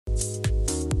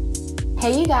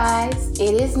Hey you guys,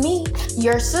 it is me,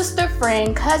 your sister,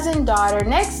 friend, cousin, daughter,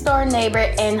 next door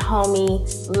neighbor, and homie,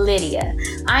 Lydia.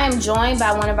 I am joined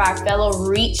by one of our fellow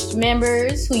Reached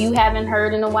members who you haven't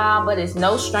heard in a while, but is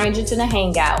no stranger to the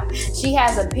hangout. She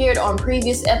has appeared on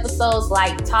previous episodes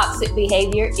like Toxic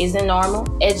Behavior Isn't Normal,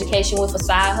 Education with a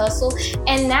Side Hustle,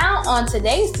 and now on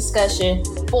today's discussion,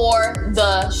 For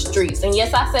the Streets. And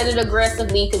yes, I said it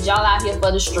aggressively because y'all out here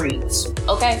for the streets,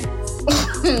 okay?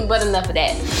 But enough of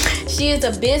that. She is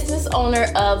a business owner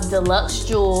of Deluxe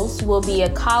Jewels, will be a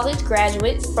college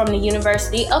graduate from the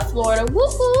University of Florida,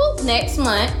 woo-hoo, next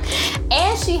month.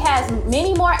 And she has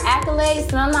many more accolades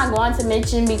that I'm not going to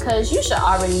mention because you should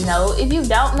already know. If you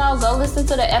don't know, go listen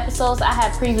to the episodes I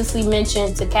have previously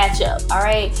mentioned to catch up, all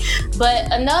right?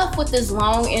 But enough with this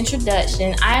long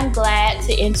introduction. I am glad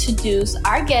to introduce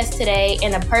our guest today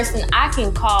and a person I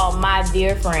can call my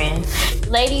dear friend.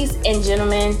 Ladies and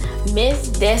gentlemen, Miss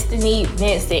Destiny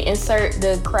Vincent. Insert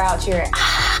the crowd cheer.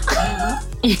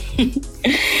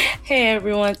 Hey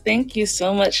everyone, thank you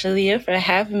so much, Leah, for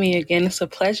having me again. It's a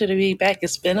pleasure to be back.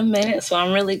 It's been a minute, so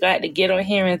I'm really glad to get on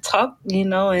here and talk,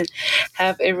 and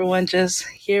have everyone just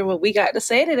hear what we got to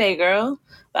say today, girl.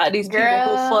 About these people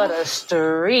who for the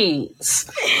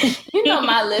streets. You know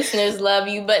my listeners love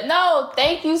you, but no,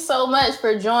 thank you so much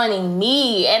for joining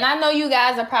me. And I know you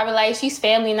guys are probably like, she's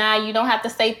family now. You don't have to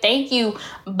say thank you,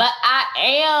 but I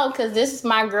am, because this is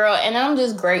my girl, and I'm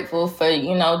just grateful for,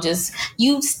 just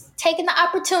you taking the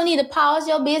opportunity to pause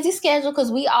your busy schedule,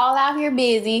 because we all out here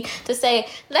busy, to say,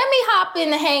 let me hop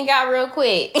in and hang out real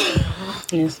quick.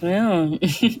 Yes, ma'am.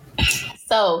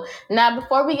 So now,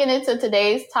 before we get into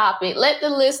today's topic, let the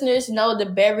listeners know the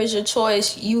beverage of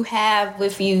choice you have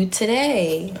with you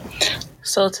today.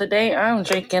 So today I'm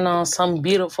drinking on some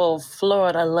beautiful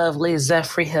Florida lovely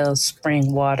Zephyrhills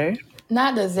spring water.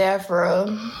 Not the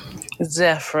Zephyr.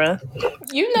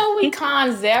 You know we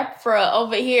con Zephyr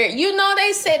over here.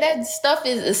 They say that stuff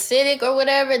is acidic or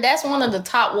whatever. That's one of the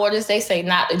top waters they say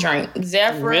not to drink.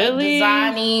 Zephyr, really?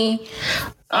 Dasani,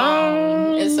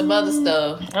 and some other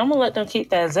stuff. I'm gonna let them keep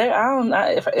that.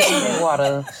 If it's spring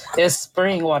water, it's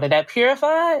spring water. That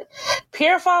purified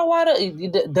water,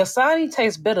 Dasani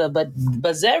tastes bitter, but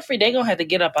Zephyr, they gonna have to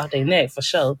get up out their neck for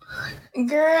sure.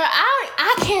 Girl,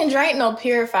 I can't drink no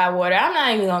purified water. I'm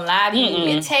not even gonna lie to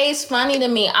you. It tastes funny to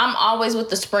me. I'm always with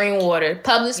the spring water.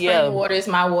 Public spring water is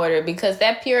my water, because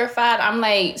that purified, I'm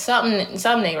like,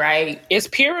 something right. It's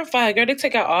purified, girl. They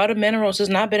take out all the minerals. It's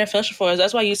not beneficial for us.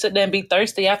 That's why you sit there and be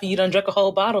thirsty after you done drink a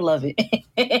whole bottle of it.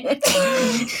 You ain't gonna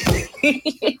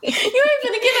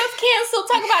get us canceled.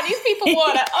 Talk about these people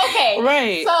water. Okay.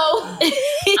 Right. So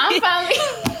I'm finally...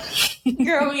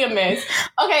 Girl, we a mess.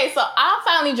 Okay, so I'm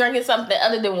finally drinking something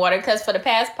other than water, because for the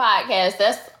past podcast,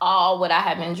 that's all what I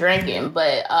have been drinking.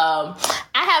 But I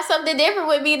have something different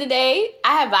with me today.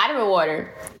 I have vitamin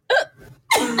water.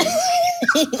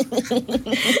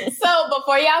 So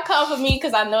before y'all come for me,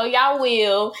 because I know y'all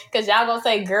will, because y'all gonna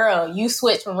say, girl, you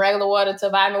switched from regular water to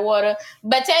vitamin water.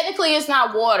 But technically it's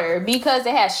not water, because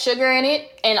it has sugar in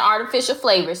it and artificial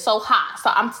flavors, so hot.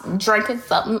 So I'm drinking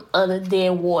something other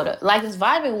than water. Like it's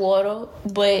vitamin water,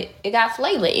 but it got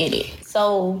flavor in it.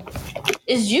 So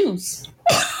it's juice.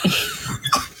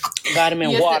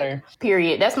 Vitamin water.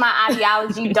 Period. That's my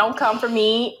ideology. Don't come for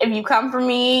me. If you come for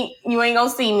me, you ain't gonna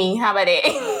see me. How about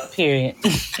that? Period.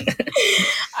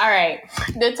 All right.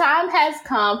 The time has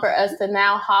come for us to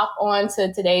now hop on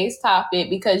to today's topic,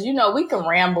 because we can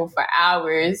ramble for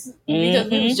hours because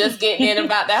we was just getting in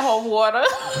about that whole water.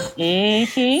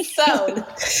 So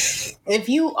if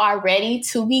you are ready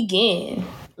to begin,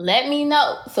 let me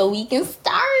know so we can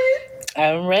start.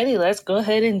 I'm ready. Let's go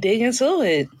ahead and dig into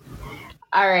it.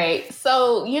 All right.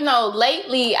 So,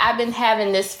 lately I've been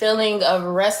having this feeling of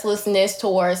restlessness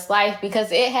towards life,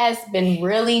 because it has been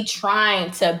really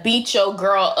trying to beat your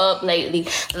girl up lately.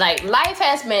 Like, life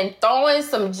has been throwing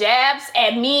some jabs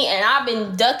at me, and I've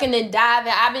been ducking and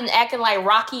diving. I've been acting like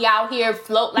Rocky out here,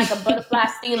 float like a butterfly,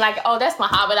 sting like, oh, that's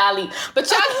Muhammad Ali.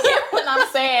 But y'all hear what I'm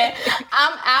saying?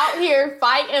 I'm out here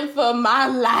fighting for my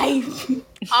life.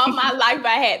 All my life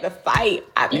I had to fight.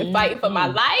 I've been fighting for my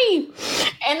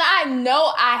life. And I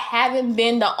know I haven't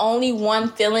been the only one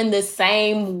feeling the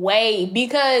same way,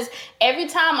 because every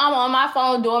time I'm on my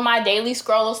phone doing my daily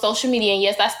scroll of social media, and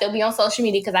yes, I still be on social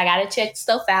media because I got to check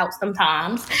stuff out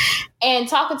sometimes, and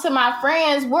talking to my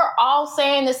friends, we're all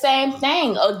saying the same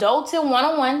thing. Adulting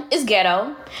 101 is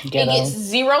ghetto. It gets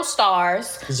 0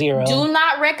 stars. 0. Do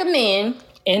not recommend.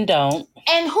 And don't.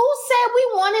 And who said we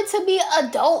wanted to be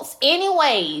adults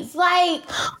anyways? Like,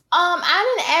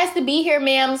 I didn't ask to be here,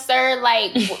 ma'am, sir.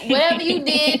 Like, whatever you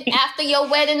did after your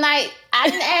wedding night, I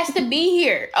didn't ask to be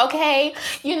here, okay?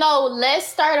 You know, let's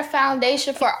start a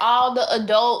foundation for all the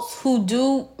adults who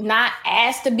do not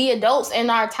ask to be adults and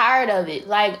are tired of it.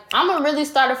 Like, I'm going to really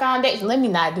start a foundation. Let me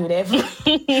not do that.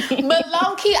 But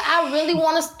low-key, I really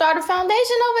want to start a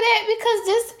foundation over that because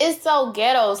this is so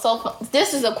ghetto. So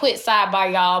this is a quick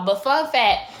sidebar, y'all. But fun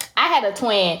fact, I had a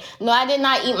twin. No, I did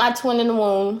not eat my twin in the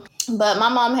womb. But my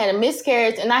mom had a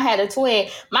miscarriage and I had a twin.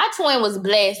 My twin was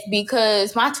blessed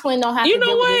because my twin don't have to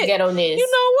deal with this ghetto-ness.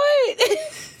 You know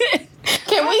what?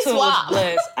 Can we swap?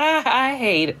 I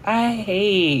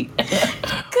hate.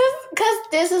 Cause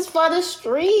this is for the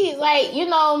streets. Like, you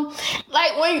know,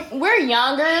 like when we're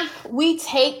younger, we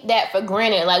take that for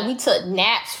granted. Like we took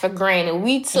naps for granted.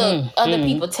 We took other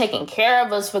people taking care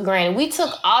of us for granted. We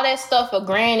took all that stuff for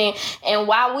granted. And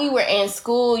while we were in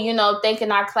school, you know, thinking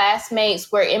our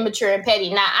classmates were immature and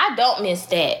petty. Now, I don't miss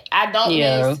that. I don't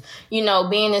miss, you know,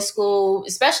 being in school,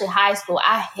 especially high school.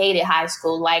 I hated high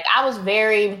school. Like I was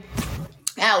very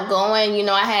outgoing, you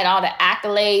know, I had all the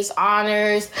accolades,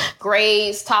 honors,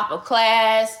 grades, top of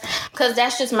class, because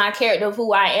that's just my character of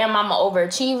who I am. I'm an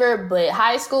overachiever, but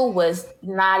high school was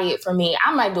not it for me.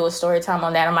 I might do a story time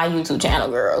on that on my YouTube channel,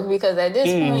 girls, because at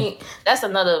this point, that's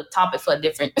another topic for a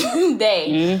different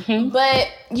day. But,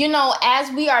 you know, as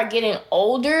we are getting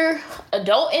older,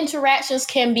 adult interactions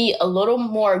can be a little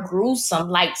more gruesome.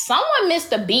 Like someone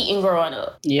missed a beating growing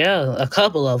up. Yeah, a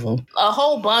couple of them. A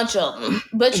whole bunch of them.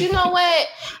 But you know what?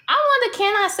 I wonder,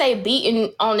 can I say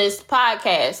beating on this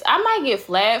podcast? I might get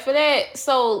flagged for that.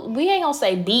 So we ain't gonna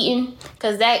say beating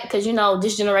because you know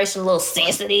this generation a little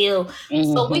sensitive.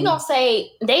 So we gonna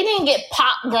say they didn't get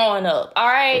popped growing up. All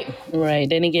right. Right.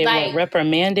 They didn't get like,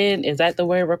 reprimanded. Is that the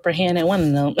word? Reprihanded?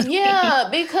 One of them. Yeah,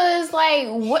 because like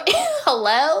what?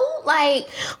 Hello? Like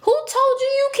who told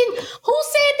you can? Who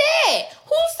said that?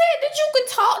 Who said that you could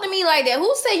talk to me like that?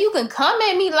 Who said you can come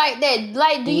at me like that?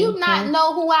 Like, do you not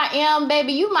know who I am,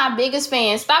 baby? You my biggest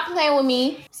fan. Stop playing with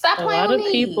me. Stop playing with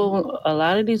me. A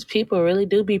lot of these people really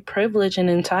do be privileged and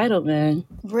entitled, man.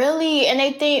 Really? And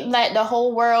they think that the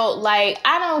whole world, like,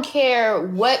 I don't care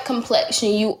what complexion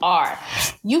you are.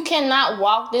 You cannot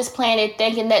walk this planet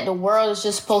thinking that the world is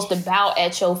just supposed to bow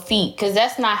at your feet, because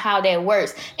that's not how that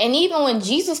works. And even when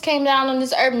Jesus came down on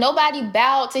this earth, nobody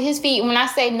bowed to his feet. When I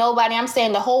say nobody, I'm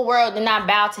saying the whole world did not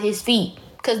bow to his feet,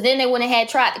 because then they wouldn't have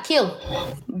tried to kill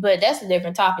him. But that's a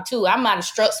different topic too. I might have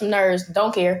struck some nerves.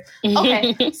 Don't care.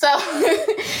 Okay. So,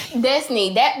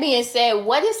 Destiny, that being said,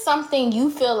 what is something you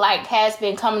feel like has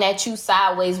been coming at you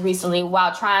sideways recently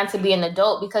while trying to be an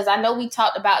adult? Because I know we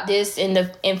talked about this in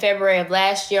February of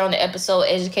last year on the episode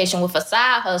Education with a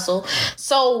Side Hustle.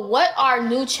 So what are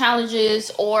new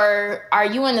challenges, or are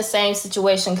you in the same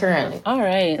situation currently? All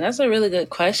right. That's a really good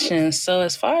question. So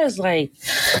as far as like,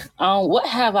 what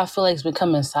have I feel like has been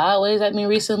coming sideways at me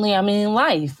recently? I mean,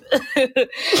 life.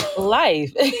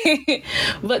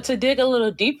 But to dig a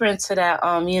little deeper into that,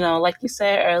 you know, like you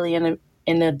said earlier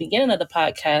in the beginning of the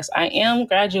podcast, I am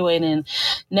graduating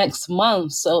next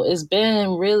month. So it's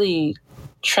been really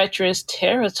treacherous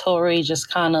territory,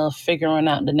 just kind of figuring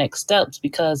out the next steps,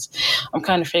 because I'm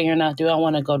kind of figuring out, do I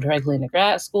want to go directly into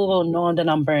grad school, knowing that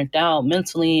I'm burnt out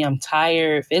mentally, I'm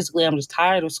tired, physically, I'm just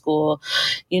tired of school,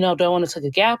 you know, do I want to take a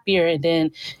gap year? And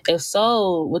then if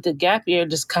so, with the gap year,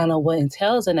 just kind of what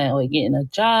entails in that, like getting a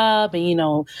job and, you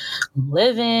know,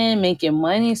 living, making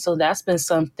money. So that's been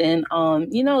something,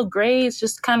 you know, grades,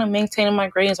 just kind of maintaining my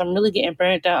grades. I'm really getting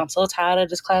burnt out. I'm so tired of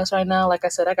this class right now. Like I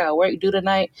said, I got work due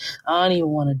tonight. I don't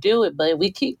even want to do it, but we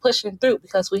keep pushing through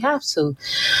because we have to.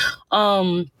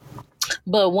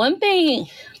 But one thing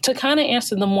to kind of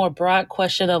answer the more broad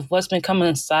question of what's been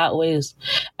coming sideways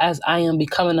as I am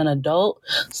becoming an adult,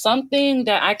 something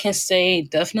that I can say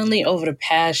definitely over the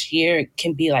past year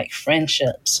can be like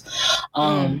friendships.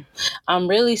 I'm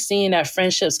really seeing that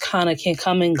friendships kind of can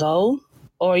come and go.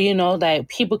 Or, you know, that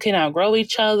people can outgrow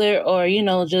each other, or, you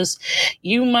know, just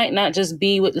you might not just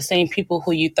be with the same people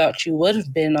who you thought you would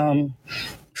have been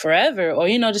forever, or,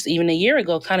 you know, just even a year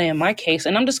ago, kind of in my case.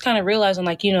 And I'm just kind of realizing,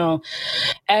 like, you know,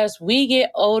 as we get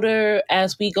older,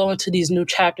 as we go into these new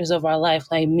chapters of our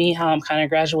life, like me, how I'm kind of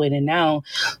graduating now,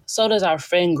 so does our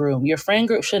friend group. Your friend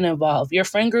group should evolve. Your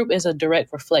friend group is a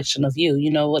direct reflection of you. You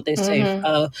know what they say,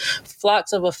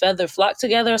 flocks of a feather flock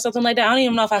together, or something like that. I don't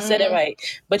even know if I said it right,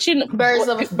 but you know, birds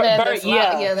of a feather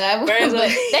flock together.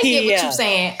 They get what you're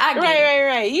saying. I get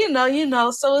right. You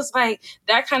know. So it's like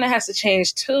that kind of has to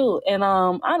change too. And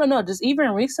I don't know, just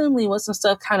even recently with some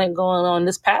stuff kind of going on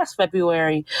this past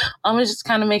February, it's just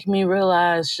kind of making me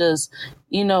realize just,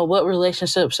 what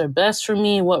relationships are best for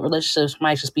me, what relationships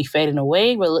might just be fading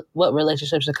away, what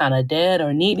relationships are kind of dead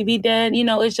or need to be dead.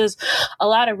 It's just a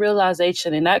lot of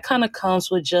realization, and that kind of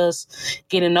comes with just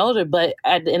getting older. But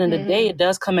at the end of the day, it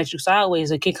does come at you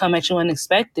sideways. It can come at you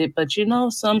unexpected, but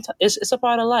sometimes it's a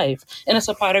part of life and it's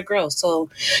a part of growth. So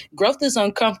growth is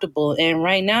uncomfortable. And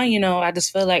right now, I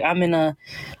just feel like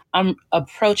I'm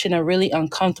approaching a really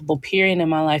uncomfortable period in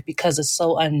my life because it's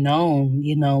so unknown,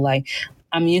 like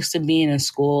I'm used to being in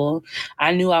school.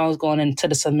 I knew I was going into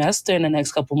the semester in the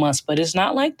next couple months, but it's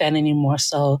not like that anymore.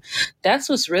 So that's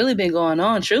what's really been going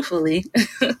on, truthfully.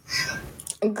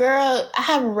 Girl,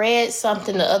 I read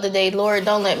something the other day. Lord,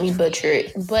 don't let me butcher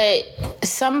it. But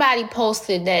somebody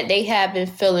posted that they have been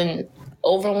feeling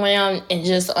overwhelmed and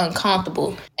just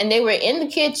uncomfortable. And they were in the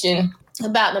kitchen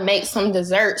about to make some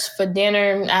desserts for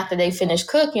dinner after they finished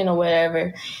cooking or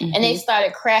whatever. Mm-hmm. And they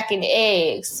started cracking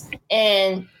eggs.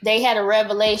 And they had a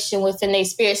revelation within their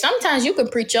spirit. Sometimes you can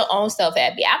preach your own self,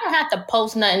 Abby. I don't have to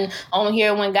post nothing on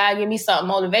here when God give me something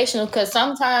motivational, because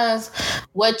sometimes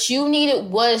what you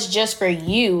needed was just for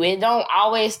you. It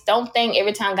don't think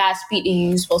every time God speak to you,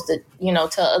 you're supposed to,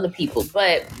 tell other people.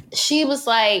 But she was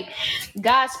like,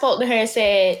 God spoke to her and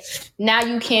said, now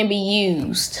you can be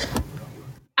used.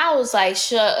 I was like,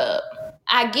 shut up.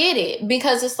 I get it,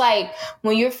 because it's like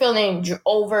when you're feeling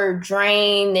over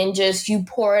drained and just you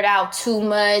pour it out too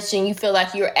much and you feel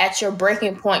like you're at your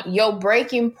breaking point. Your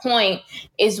breaking point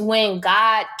is when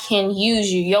God can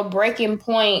use you. Your breaking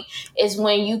point is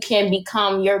when you can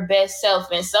become your best self.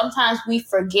 And sometimes we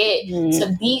forget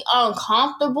to be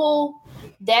uncomfortable.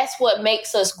 That's what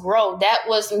makes us grow. That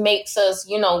what makes us,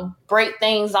 break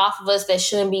things off of us that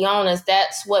shouldn't be on us.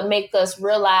 That's what makes us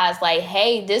realize, like,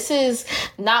 hey, this is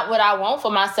not what I want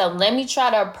for myself. Let me try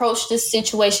to approach this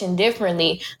situation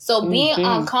differently. So being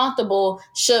uncomfortable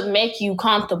should make you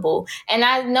comfortable. And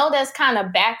I know that's kind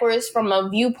of backwards from a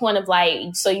viewpoint of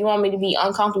like, so you want me to be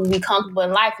uncomfortable, be comfortable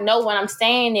in life? No, what I'm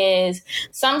saying is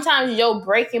sometimes your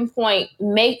breaking point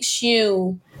makes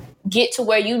you get to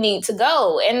where you need to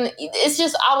go. And it's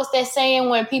just always that saying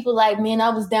when people like, man, I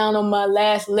was down on my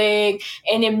last leg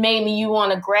and it made me, you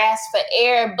want to grasp for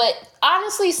air. But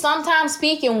honestly, sometimes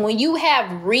speaking, when you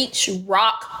have reached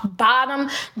rock bottom,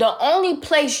 the only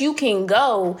place you can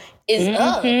go is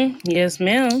up. Yes,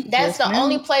 ma'am. That's the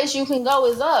only place you can go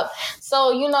is up.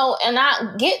 So, and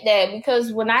I get that,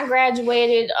 because when I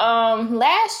graduated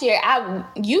last year, I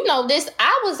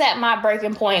was at my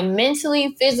breaking point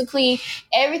mentally, physically,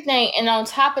 everything. And on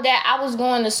top of that, I was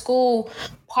going to school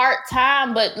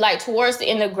part-time, but like towards the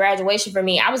end of graduation for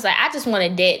me, I was like, I just want to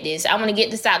dead this. I want to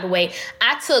get this out of the way.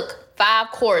 I took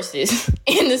 5 courses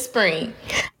in the spring.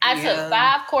 I took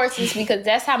 5 courses because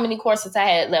that's how many courses I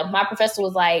had left. My professor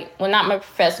was like, well, not my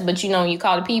professor, but you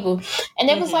call the people. And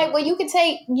they was like, well, you could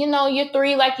take, your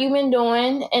 3 like you've been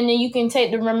doing, and then you can take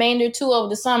the remainder 2 over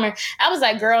the summer. I was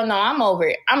like, girl, no, I'm over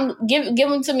it. Give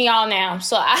them to me all now.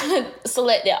 So I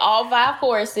selected all 5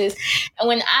 courses. And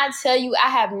when I tell you, I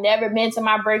have never been to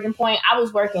my breaking point. I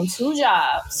was working 2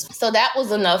 jobs. So that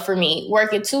was enough for me.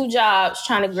 Working 2 jobs,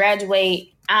 trying to graduate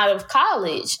out of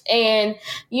college. And,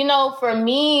 for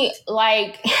me,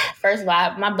 like, first of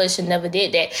all, my butt should never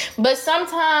did that. But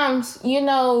sometimes,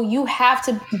 you have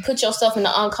to put yourself in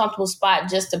an uncomfortable spot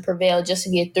just to prevail, just to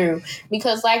get through.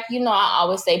 Because like, I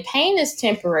always say pain is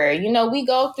temporary. We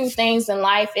go through things in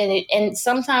life and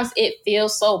sometimes it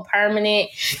feels so permanent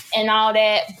and all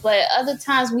that. But other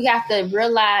times we have to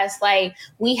realize, like,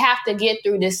 we have to get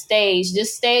through this stage.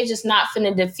 This stage is not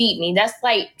finna defeat me. That's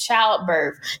like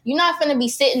childbirth. You're not finna be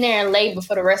sitting there in labor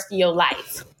for the rest of your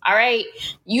life. All right.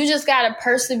 You just got to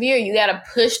persevere. You got to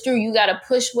push through. You got to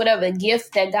push whatever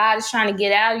gift that God is trying to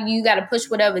get out of you. You got to push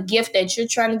whatever gift that you're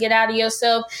trying to get out of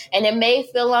yourself. And it may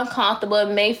feel uncomfortable.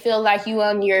 It may feel like you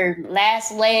on your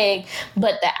last leg,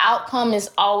 but the outcome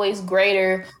is always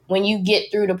greater when you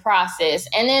get through the process.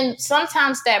 And then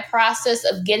sometimes that process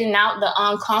of getting out the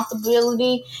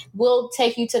uncomfortability will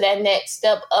take you to that next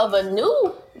step of a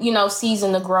new,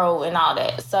 season to grow and all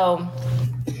that. So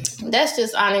that's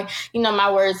just on,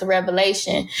 my words of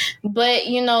revelation. But,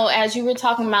 as you were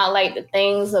talking about, like, the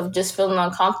things of just feeling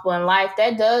uncomfortable in life,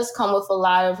 that does come with a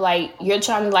lot of, like, you're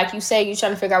trying to, like you say, you're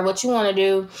trying to figure out what you want to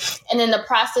do. And in the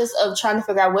process of trying to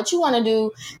figure out what you want to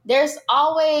do, there's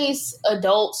always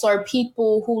adults or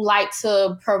people who like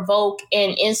to provoke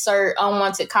and insert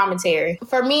unwanted commentary.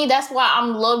 For me, that's why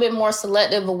I'm a little bit more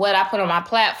selective of what I put on my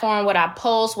platform, what I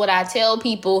post, what I tell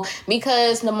people,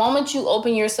 because the moment you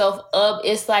open yourself up,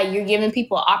 it's like you're giving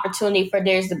people an opportunity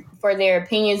for their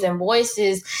opinions and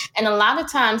voices. And a lot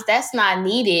of times that's not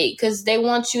needed because they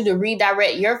want you to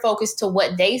redirect your focus to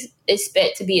what they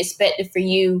expect to be expected for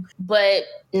you. But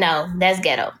no, that's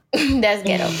ghetto. That's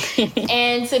ghetto.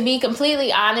 And to be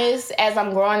completely honest, as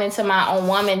I'm growing into my own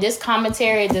woman, this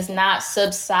commentary does not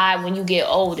subside when you get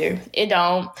older. It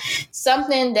don't.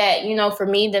 Something that, you know, for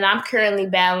me that I'm currently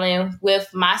battling with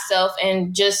myself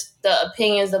and just the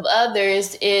opinions of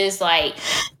others is like,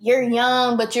 you're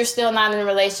young, but you're still not in a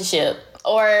relationship.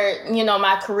 Or, you know,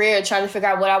 my career, trying to figure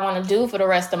out what I want to do for the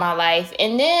rest of my life.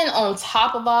 And then on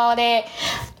top of all that,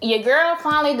 your girl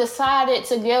finally decided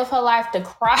to give her life to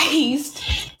Christ.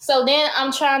 So then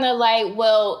I'm trying to like,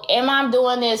 well, am I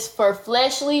doing this for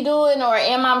fleshly doing, or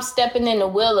am I stepping in the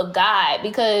will of God?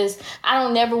 Because I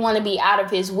don't never want to be out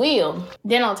of his will.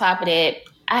 Then on top of that,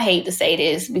 I hate to say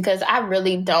this because I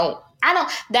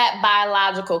don't, that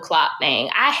biological clock thing.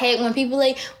 I hate when people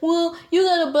like, well, you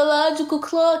got a biological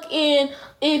clock and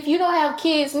if you don't have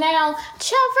kids now, child,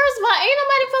 first of all, ain't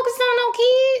nobody focused on no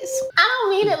kids. I don't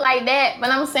mean it like that,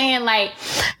 but I'm saying like,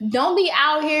 don't be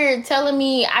out here telling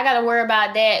me I got to worry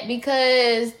about that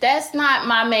because that's not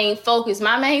my main focus.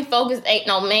 My main focus ain't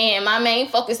no man. My main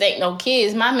focus ain't no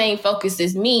kids. My main focus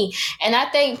is me. And I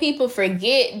think people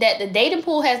forget that the dating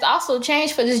pool has also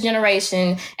changed for this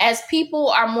generation as people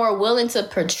are more willing to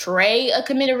portray a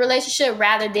committed relationship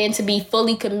rather than to be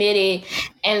fully committed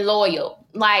and loyal.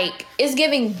 Like, it's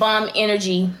giving bum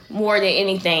energy more than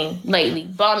anything lately.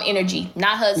 Bum energy,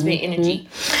 not husband energy.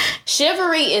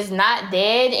 Chivalry is not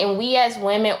dead, and we as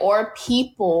women or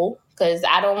people, because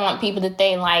I don't want people to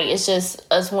think like it's just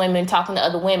us women talking to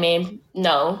other women.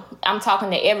 No, I'm talking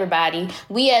to everybody.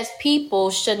 We as people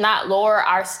should not lower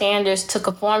our standards to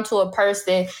conform to a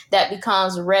person that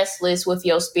becomes restless with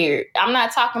your spirit. I'm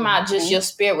not talking about just your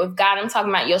spirit with God. I'm talking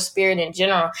about your spirit in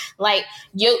general. Like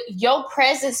your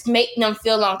presence make them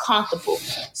feel uncomfortable.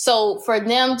 So for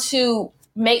them to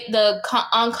make the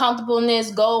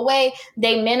uncomfortableness go away,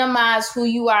 they minimize who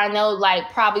you are and they'll like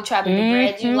probably try to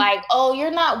degrade you like, oh, you're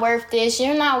not worth this,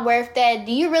 you're not worth that,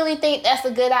 do you really think that's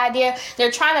a good idea?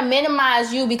 They're trying to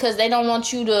minimize you because they don't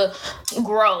want you to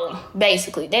grow.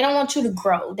 Basically, they don't want you to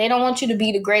grow. They don't want you to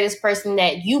be the greatest person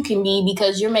that you can be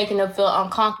because you're making them feel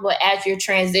uncomfortable as you're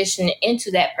transitioning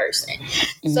into that person.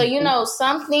 So, you know,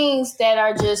 some things that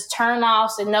are just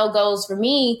turn-offs and no-goes for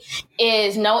me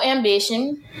is no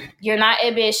ambition. You're not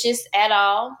ambitious at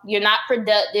all. You're not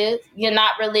productive. You're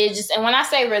not religious. And when I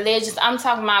say religious, I'm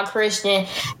talking about Christian.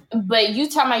 But you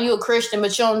talking about you a Christian,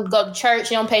 but you don't go to church.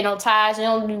 You don't pay no tithes. You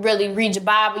don't really read your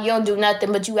Bible. You don't do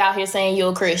nothing, but you out here saying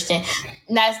you're a Christian.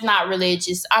 That's not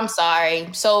religious. I'm sorry.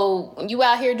 So you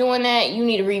out here doing that, you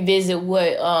need to revisit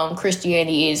what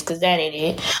Christianity is, because that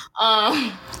ain't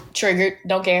it. Triggered.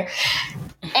 Don't care.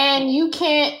 And you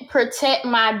can't protect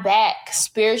my back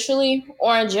spiritually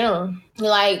or in general.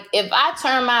 Like, if I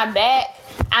turn my back,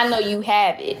 I know you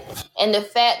have it. And the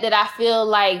fact that I feel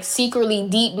like secretly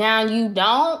deep down you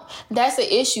don't, that's an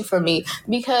issue for me.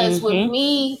 Because with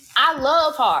me, I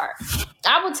love hard.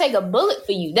 I would take a bullet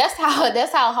for you. That's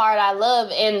how hard I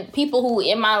love. And people who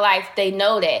in my life, they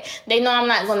know that. They know I'm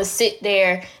not going to sit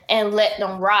there and let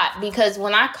them rot. Because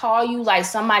when I call you like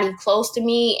somebody close to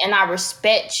me and I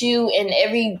respect you in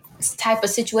every type of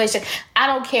situation, I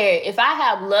don't care. If I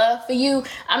have love for you,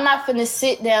 I'm not finna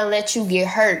sit there and let you get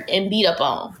hurt and beat up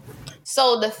on.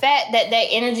 So the fact that that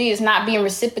energy is not being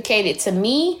reciprocated to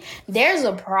me, there's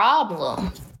a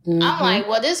problem. I'm like,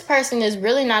 well, this person is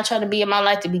really not trying to be in my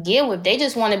life to begin with. They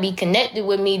just want to be connected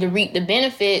with me to reap the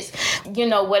benefits, you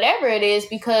know, whatever it is.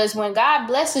 Because when God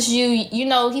blesses you, you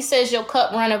know, he says your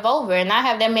cup runneth over. And I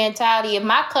have that mentality. If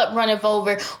my cup runneth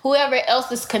over, whoever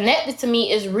else is connected to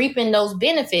me is reaping those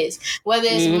benefits, whether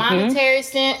it's monetary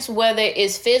sense, whether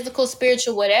it's physical,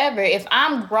 spiritual, whatever. If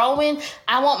I'm growing,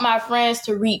 I want my friends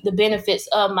to reap the benefits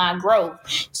of my growth.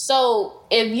 So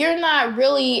if you're not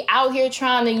really out here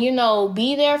trying to, you know,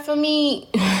 be there for me,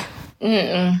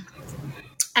 I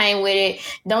ain't with it.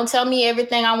 Don't tell me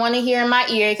everything I want to hear in my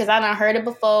ear, because I done heard it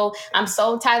before. I'm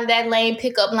so tired of that lame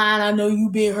pickup line. I know you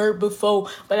been hurt before,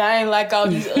 but I ain't like all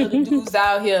these other dudes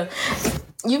out here.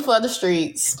 You for the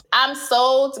streets. I'm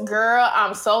so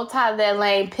tired of that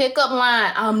lame pickup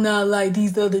line. I'm not like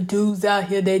these other dudes out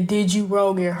here that did you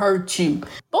wrong and hurt you.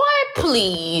 Boy,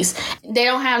 please. They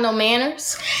don't have no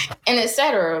manners, and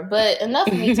etc. But enough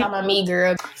of me talking about me,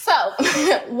 girl. So,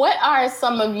 what are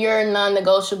some of your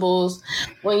non-negotiables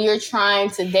when you're trying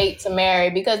to date to marry?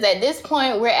 Because at this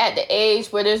point, we're at the age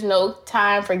where there's no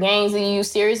time for games. Are you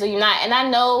serious or you not? And I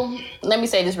know, let me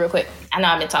say this real quick. I know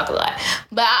I've been talking a lot,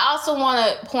 but I also want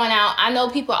to point out, I know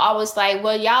people are always like,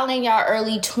 well, y'all in y'all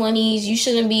early 20s, you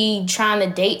shouldn't be trying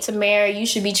to date to marry. You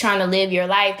should be trying to live your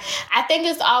life. I think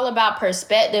it's all about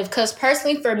perspective, because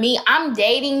personally for me, I'm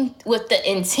dating with the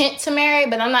intent to marry,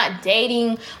 but I'm not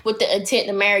dating with the intent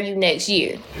to marry you next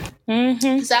year.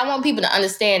 Mm-hmm. So I want people to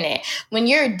understand that when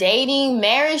you're dating,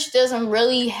 marriage doesn't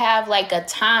really have like a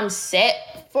time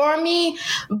set for me.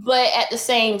 But at the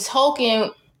same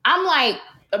token, I'm like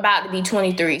about to be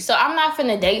 23. So I'm not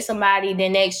finna date somebody,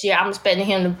 then next year I'm expecting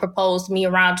him to propose to me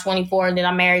around 24 and then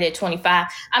I'm married at 25.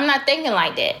 I'm not thinking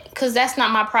like that, because that's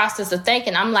not my process of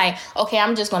thinking. I'm like, okay,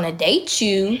 I'm just gonna date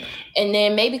you, and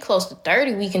then maybe close to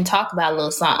 30 we can talk about a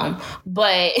little something.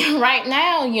 But right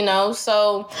now,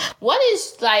 so what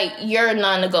is like your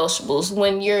non-negotiables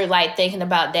when you're like thinking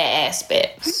about that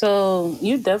aspect? So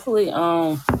you definitely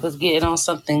was getting on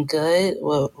something good.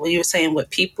 What you were saying with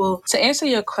people. To answer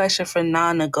your question for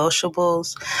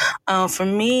non-negotiables, for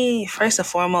me, first and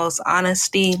foremost,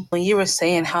 honesty. When you were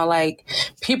saying how like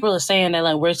people are saying that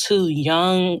like we're too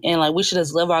young and like we should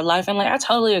just live our life, and like I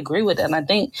totally agree with that. And I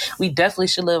think we definitely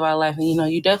should live our life.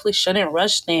 And you definitely shouldn't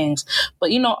rush things, but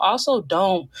also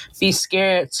don't be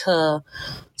scared to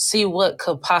see what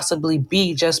could possibly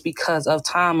be just because of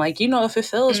time. Like, if it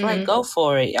feels right, go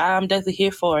for it. I'm definitely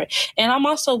here for it. And I'm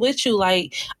also with you.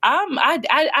 Like,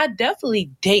 I definitely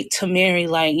date to marry.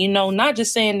 Like, not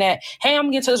just saying that, hey,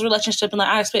 I'm getting to this relationship and like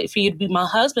I expect for you to be my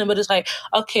husband, but it's like,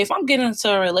 okay, if I'm getting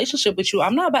into a relationship with you,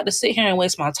 I'm not about to sit here and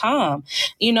waste my time.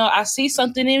 I see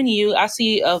something in you. I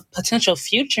see a potential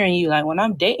future in you. Like when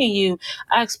I'm dating you,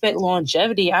 I expect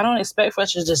longevity. I don't expect for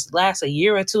us to just last a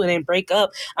year or two and then break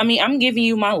up. I mean, I'm giving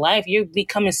you my life. You're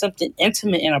becoming something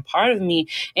intimate and a part of me.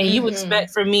 And you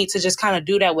expect for me to just kind of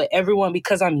do that with everyone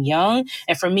because I'm young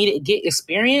and for me to get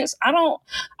experience. I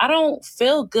don't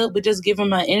feel good with just giving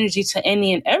my energy to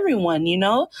any and everyone,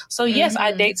 So yes,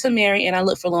 I date to marry and I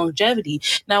look for longevity.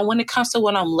 Now, when it comes to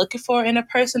what I'm looking for in a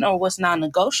person or what's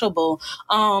non-negotiable,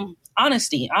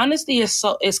 honesty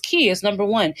is key. It's number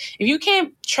one. If you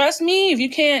can't trust me, if you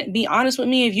can't be honest with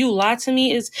me, if you lie to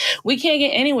me, we can't get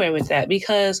anywhere with that,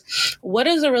 because what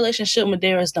is a relationship when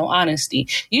there is no honesty?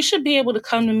 You should be able to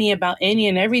come to me about any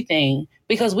and everything,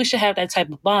 because we should have that type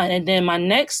of bond. And then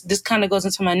this kind of goes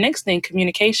into my next thing,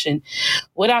 communication.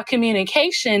 Without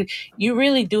communication, you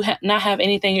really do not have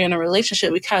anything in a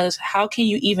relationship, because how can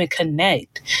you even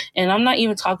connect? And I'm not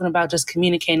even talking about just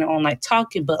communicating on like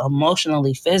talking, but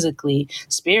emotionally, physically,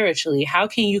 spiritually. How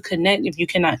can you connect if you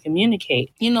cannot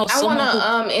communicate? I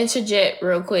want to interject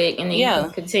real quick, and then you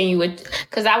can continue with,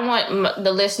 because I want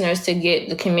the listeners to get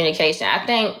the communication. I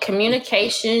think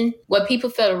communication, what people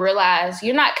fail to realize,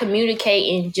 you're not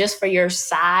communicating just for your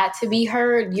side to be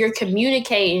heard. You're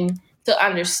communicating to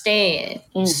understand.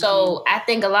 So I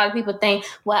think a lot of people think,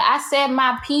 well, I said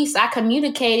my piece, I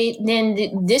communicated,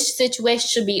 then this situation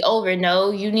should be over. No,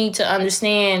 you need to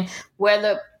understand where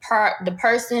the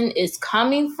person is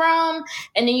coming from,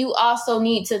 and then you also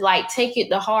need to like take it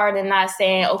to heart and not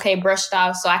saying, okay, brush it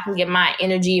off so I can get my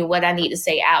energy and what I need to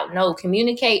say out. No,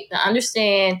 communicate to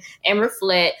understand and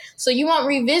reflect, so you won't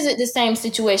revisit the same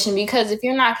situation. Because if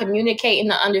you're not communicating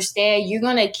to understand, you're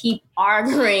gonna keep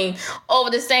arguing over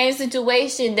the same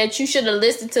situation that you should have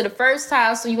listened to the first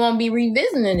time, so you won't be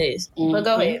revisiting this. But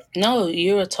go ahead. No,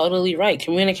 you're totally right.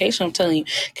 Communication, I'm telling you,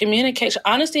 communication,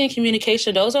 honesty and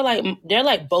communication, those are like, they're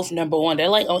like both number one. They're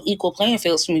like on equal playing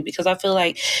fields for me, because I feel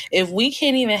like if we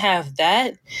can't even have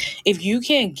that, if you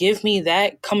can't give me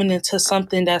that coming into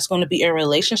something that's going to be a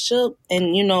relationship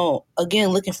and, again,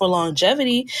 looking for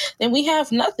longevity, then we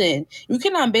have nothing. You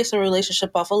cannot base a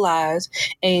relationship off of lies,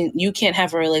 and you can't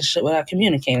have a relationship without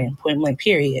communicating, point blank,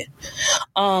 period.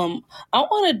 I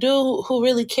want to do who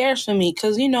really cares for me,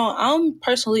 because, I'm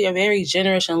personally a very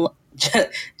generous and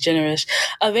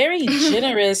a very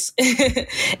generous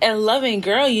and loving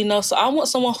girl, so I want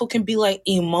someone who can be like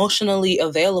emotionally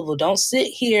available. Don't sit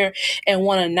here and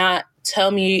want to not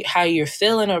tell me how you're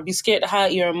feeling or be scared to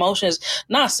hide your emotions.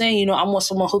 Not saying, you know, I want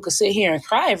someone who could sit here and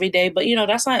cry every day, but, you know,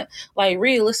 that's not like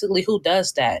realistically who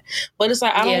does that. But it's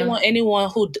like, I don't want anyone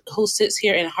who sits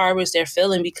here and harbors their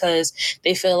feeling because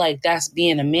they feel like that's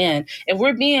being a man. If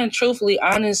we're being truthfully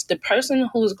honest, the person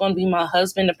who's going to be my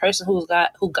husband, the person whose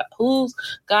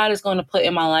God is going to put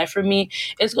in my life for me,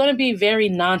 it's going to be very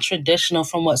non-traditional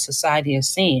from what society is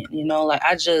seeing. You know, like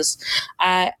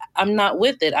I'm not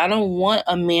with it. I don't want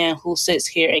a man who sits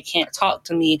here and can't talk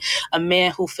to me, a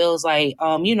man who feels like,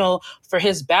 you know, for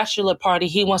his bachelor party,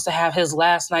 he wants to have his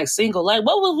last night single. Like,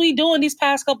 what was we doing these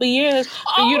past couple of years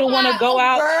for you to want to go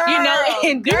out, you know,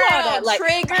 and do all that? Like,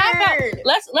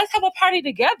 let's have a party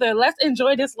together. Let's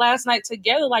enjoy this last night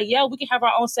together. Like, yeah, we can have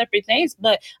our own separate things,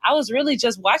 but I was really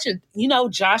just watching, you know,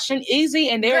 Josh and Easy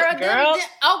and their girl.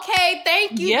 Okay,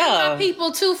 thank you. Yeah. My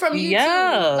people too from YouTube.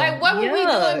 Yeah. Like, what were we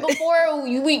doing before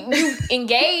you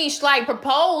engaged, like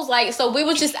proposed? Like, so we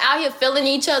were just out here filling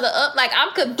each other up. Like,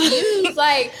 I'm confused.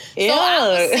 Like, so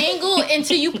I was single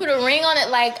until you put a ring on it.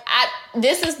 Like,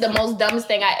 this is the most dumbest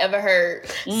thing I ever heard.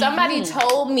 Mm-hmm. Somebody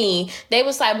told me, they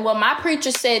was like, well, my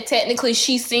preacher said technically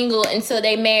she's single until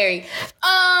they marry.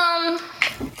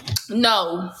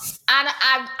 No.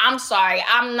 I'm sorry.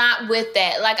 I'm not with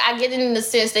that. Like, I get it in the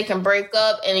sense they can break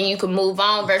up and then you can move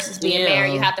on versus being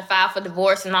married. You have to file for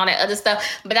divorce and all that other stuff.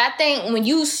 But I think when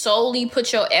you solely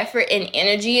put your effort and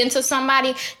energy into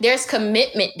somebody, there's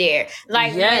commitment there.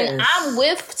 Like, when I'm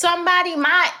with somebody,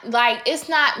 it's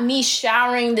not me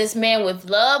showering this man with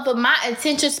love, but my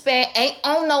attention span ain't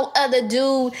on no other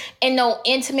dude in no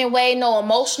intimate way, no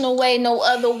emotional way, no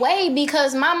other way,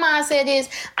 because my mindset is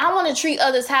I want to treat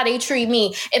others how they treat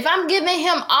me. If I'm giving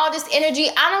him all this energy,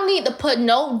 I don't need to put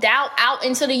no doubt out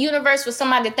into the universe for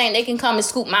somebody to think they can come and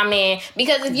scoop my man.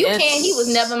 Because if you can, he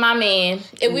was never my man.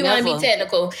 If we want to be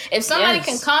technical. If somebody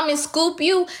can come and scoop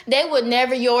you, they were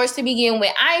never yours to begin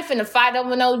with. I ain't finna fight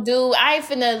over no dude. I ain't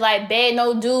finna like beg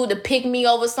no dude to pick me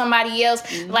over somebody else.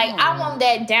 Like, I want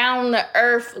that down to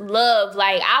earth love.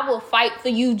 Like, I will fight for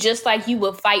you just like you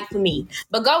would fight for me.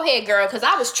 But go ahead, girl, because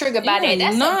I was triggered by that.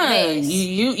 That's a mess.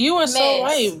 You are so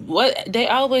right. What they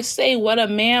always say, what a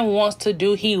man wants to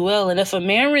do, he will. And if a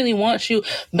man really wants you,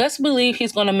 best believe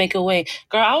he's going to make a way.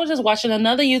 Girl, I was just watching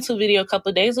another YouTube video a couple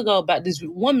of days ago about this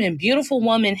woman, beautiful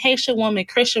woman, Haitian woman,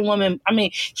 Christian woman. I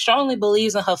mean, strongly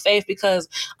believes in her faith because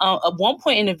at one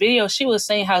point in the video, she was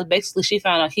saying how basically she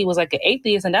found out he was like an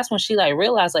atheist. And that's when she like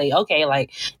realized like, okay,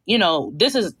 like, you know,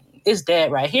 this is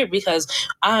dead right here because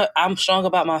I'm strong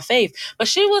about my faith. But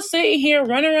she was sitting here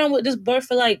running around with this boy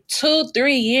for like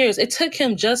 2-3 years. It took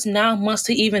him just 9 months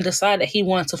to even decide that he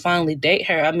wanted to finally date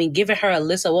her. I mean, giving her a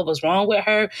list of what was wrong with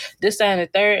her, this, that, and the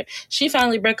third. She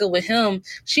finally broke up with him.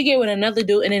 She get with another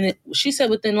dude, and then she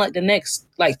said within like the next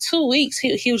like 2 weeks,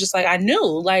 he was just like, I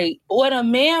knew, like, what a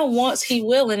man wants, he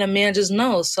will, and a man just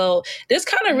knows. So this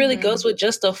kind of really goes with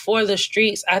just the for the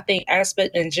streets, I think,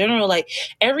 aspect in general. Like,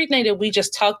 everything that we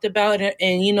just talked about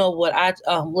and you know, what I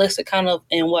listed kind of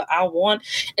and what I want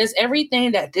is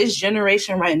everything that this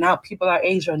generation right now, people our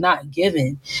age, are not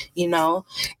given, you know?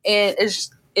 And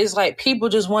it's like people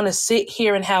just want to sit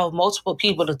here and have multiple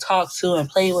people to talk to and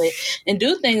play with and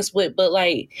do things with, but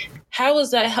like, how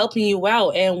is that helping you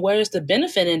out and where's the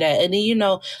benefit in that? And then, you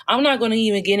know, I'm not going to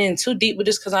even get in too deep with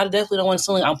this because I definitely don't want to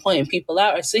sound like I'm pointing people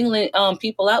out or singling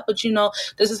people out, but you know,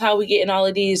 this is how we get in all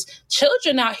of these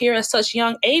children out here at such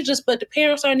young ages, but the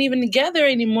parents aren't even together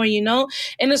anymore, you know?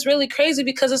 And it's really crazy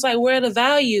because it's like, where are the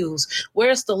values?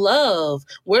 Where's the love?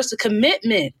 Where's the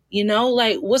commitment? You know,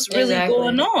 like, what's really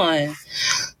going on?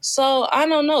 So, I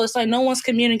don't know. It's like no one's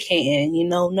communicating, you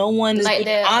know? No one is like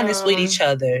being honest with each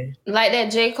other. Like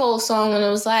that J. Cole song when it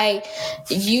was like,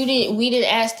 we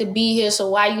didn't ask to be here, so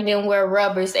why you didn't wear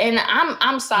rubbers? And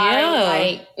I'm sorry. Yeah.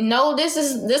 Like, no, this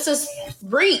is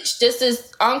breach. This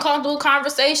is uncomfortable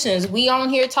conversations. We on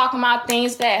here talking about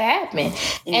things that happen.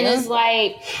 Yeah. And it's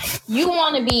like, you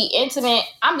want to be intimate.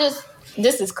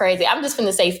 This is crazy. I'm just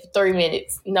finna say for 3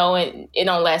 minutes. No, it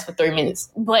don't last for 3 minutes.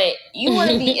 But you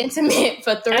want to be intimate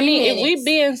for 3 minutes. I mean, if we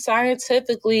being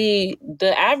scientifically,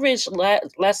 the average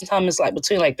lasting time is like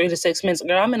between like 3 to 6 minutes.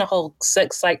 Girl, I'm in a whole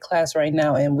sex psych class right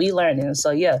now, and we learning.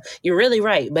 So yeah, you're really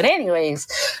right. But anyways,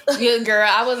 good girl.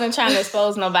 I wasn't trying to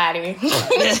expose nobody.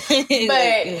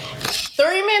 But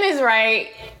 3 minutes, right?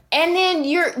 And then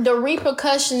the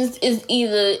repercussions is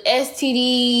either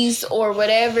STDs or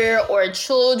whatever, or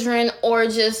children, or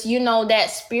just, you know, that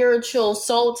spiritual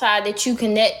soul tie that you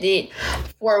connected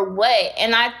for what?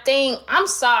 And I think, I'm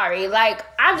sorry, like,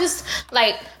 I just,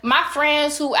 like, my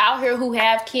friends who out here who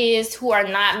have kids who are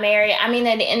not married, I mean,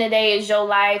 at the end of the day, it's your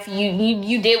life.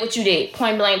 You did what you did,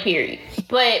 point blank, period.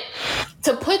 But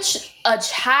to put a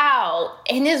child,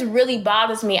 and this really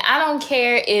bothers me. I don't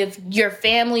care if you're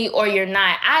family or you're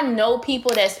not. I know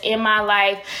people that's in my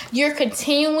life. You're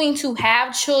continuing to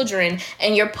have children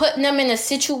and you're putting them in a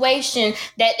situation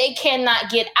that they cannot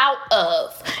get out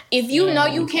of. If you know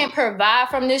you can't provide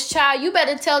from this child, you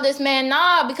better tell this man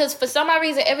nah, because for some odd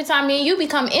reason, every time me and you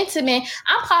become intimate,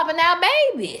 I'm popping out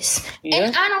babies. Yeah.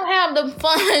 And I don't have the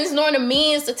funds nor the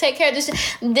means to take care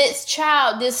of this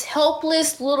child, this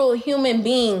helpless little human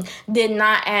being. Did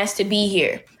not ask to be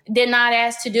here. Did not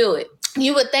ask to do it.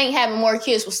 You would think having more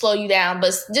kids would slow you down,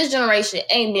 but this generation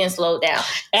ain't being slowed down.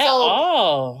 At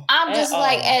all. I'm just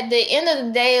like, at the end of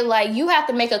the day, like, you have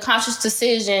to make a conscious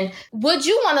decision. Would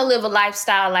you want to live a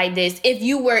lifestyle like this if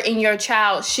you were in your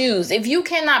child's shoes? If you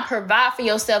cannot provide for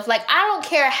yourself, like, I don't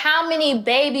care how many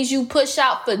babies you push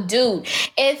out for dude.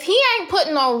 If he ain't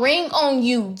putting no ring on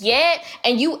you yet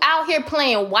and you out here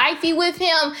playing wifey with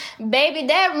him, baby,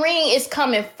 that ring is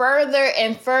coming further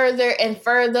and further and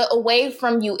further away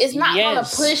from you. It's not going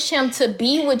to push him to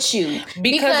be with you.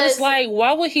 Because it's like,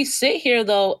 why would he sit here,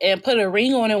 though, and put a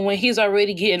ring on it when he's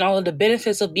already getting all of the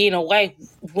benefits of being a wife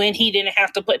when he didn't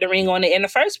have to put the ring on it in the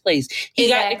first place? He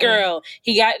got the girl.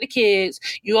 He got the kids.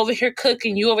 You over here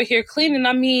cooking. You over here cleaning.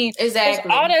 I mean,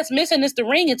 all that's missing is the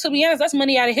ring. And to be honest, that's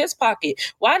money out of his pocket.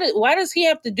 Why does he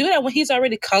have to do that when he's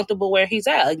already comfortable where he's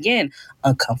at? Again,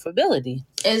 uncomfortability.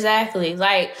 Exactly.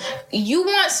 Like, you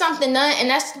want something done, and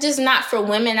that's just not for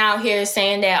women out here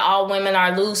saying that all women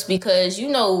are loose, because, you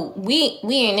know, we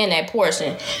ain't in that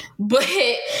portion. But,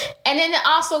 and then it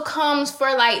also comes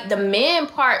for, like, the men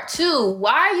part too.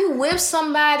 Why are you with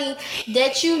somebody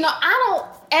that, you know,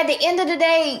 at the end of the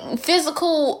day,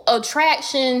 physical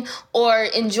attraction or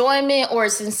enjoyment or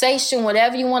sensation,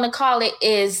 whatever you want to call it,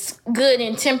 is good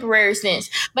in temporary sense.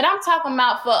 But I'm talking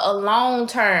about for a long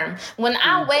term. When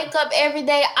I wake up every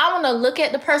day, I want to look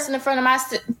at the person in front of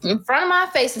my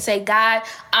face and say, God,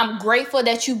 I'm grateful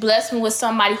that you blessed me with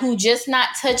somebody who just not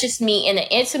touches me in an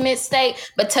intimate state,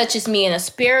 but touches me in a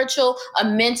spiritual, a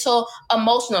mental,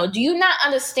 emotional. Do you not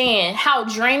understand how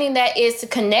draining that is to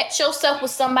connect yourself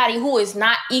with somebody who is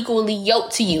not equally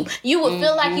yoked to you? You would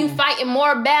feel like you fighting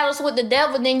more battles with the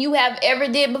devil than you have ever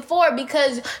did before,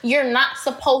 because you're not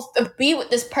supposed to be with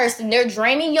this person. They're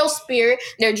draining your spirit.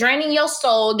 They're draining your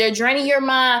soul. They're draining your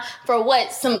mind for what?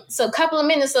 So couple of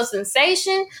minutes of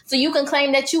sensation, so you can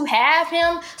claim that you have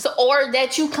him, or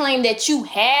that you claim that you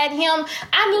had him.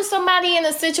 I knew somebody in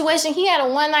a situation, he had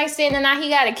a one night stand and now he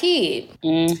got a kid.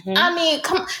 I mean,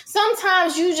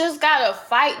 sometimes you just gotta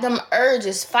fight them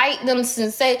urges, fight them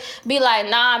sensation. Be like,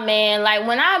 nah, man. Like,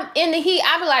 when I'm in the heat,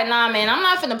 I be like, nah, man, I'm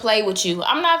not finna play with you.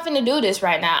 I'm not finna do this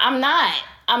right now. I'm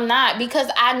not, because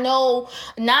I know,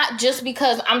 not just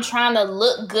because I'm trying to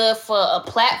look good for a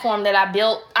platform that I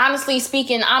built. Honestly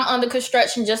speaking, I'm under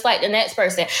construction just like the next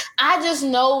person. I just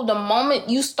know the moment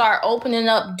you start opening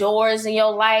up doors in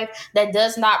your life that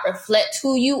does not reflect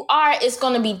who you are, it's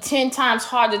going to be 10 times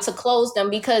harder to close them,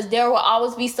 because there will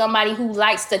always be somebody who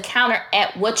likes to counter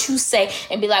at what you say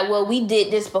and be like, well, we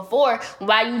did this before.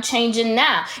 Why you changing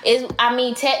now?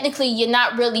 Technically, you're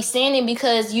not really sinning,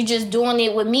 because you're just doing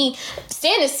it with me.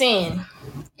 Sin is sin.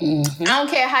 I don't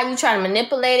care how you try to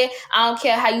manipulate it. I don't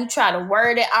care how you try to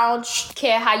word it. I don't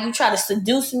care how you try to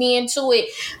seduce me into it.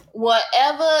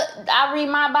 Whatever, I read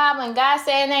my Bible and God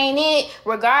said it ain't it,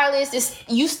 regardless,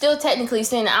 you still technically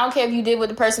sin. I don't care if you did with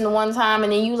the person the one time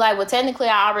and then you like, well, technically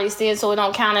I already sinned, so it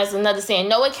don't count as another sin.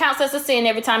 No, it counts as a sin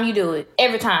every time you do it.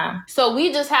 Every time. So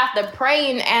we just have to pray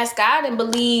and ask God and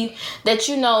believe that,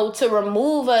 you know, to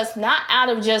remove us, not out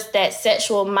of just that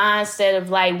sexual mindset of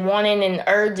like wanting and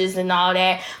urges and all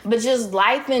that, but just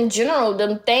life in general,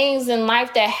 them things in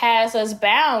life that has us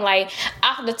bound. Like,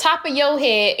 off the top of your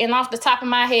head and off the top of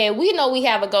my head, we know we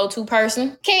have a go-to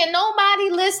person. Can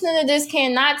nobody listening to this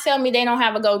cannot tell me they don't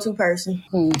have a go-to person?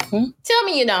 Tell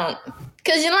me you don't,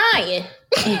 because you're lying.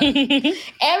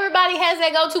 Everybody has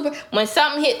that go-to. When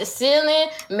something hit the ceiling,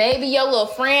 maybe your little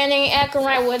friend ain't acting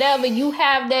right, whatever, you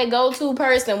have that go-to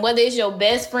person, whether it's your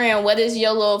best friend, whether it's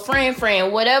your little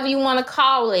friend, whatever you want to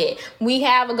call it, we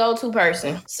have a go-to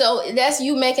person. So that's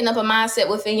you making up a mindset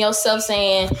within yourself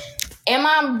saying, am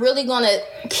I really going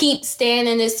to keep staying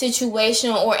in this situation,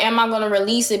 or am I going to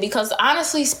release it? Because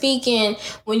honestly speaking,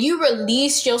 when you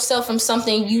release yourself from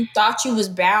something you thought you was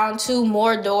bound to,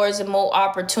 more doors and more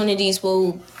opportunities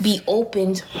will be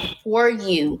opened for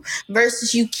you,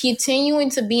 versus you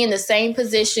continuing to be in the same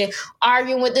position,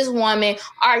 arguing with this woman,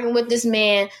 arguing with this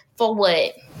man for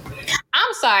what?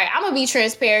 I'm sorry, I'm going to be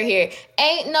transparent here.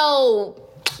 Ain't no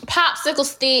popsicle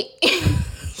stick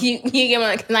You get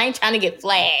me? Because I ain't trying to get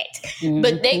flagged. Mm-hmm.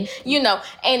 But they,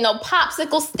 ain't no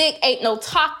popsicle stick, ain't no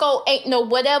taco, ain't no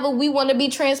whatever. We want to be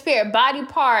transparent. Body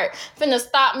part finna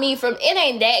stop me from, it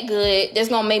ain't that good. That's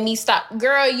gonna make me stop.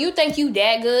 Girl, you think you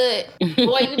that good?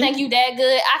 Boy, you think you that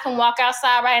good? I can walk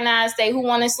outside right now and say, who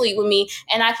want to sleep with me?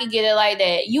 And I can get it like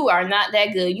that. You are not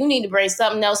that good. You need to bring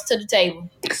something else to the table.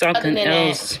 Something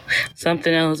else.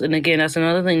 And again, that's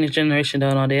another thing this generation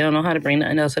don't know. They don't know how to bring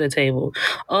nothing else to the table.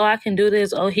 Oh, I can do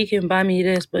this. Oh, he can buy me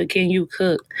this, but can you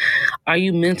cook? Are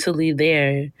you mentally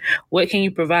there? What can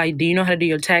you provide? Do you know how to do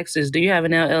your taxes? Do you have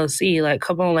an LLC? Like,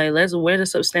 come on, like, let's, where the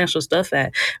substantial stuff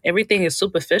at? Everything is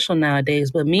superficial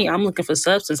nowadays. But me, I'm looking for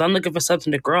substance. I'm looking for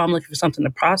something to grow. I'm looking for something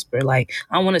to prosper. Like,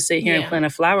 I want to sit here and plant a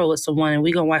flower with someone and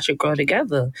we gonna watch it grow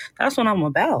together. That's what I'm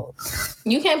about.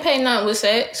 You can't pay nothing with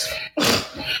sex.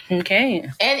 Okay.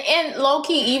 And low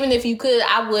key, even if you could,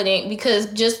 I wouldn't, because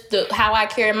just how I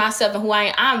carry myself and who I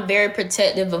am, I'm very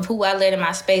protective of who I let in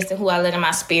my space and who I let in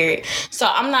my spirit. So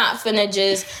I'm not finna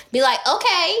just be like,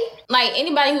 okay. Like,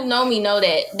 anybody who know me know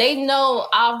that. They know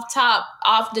off top,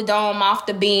 off the dome, off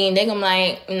the beam, they gonna be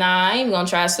like, nah, I ain't gonna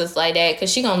try stuff like that,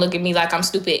 because she gonna look at me like I'm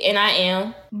stupid, and I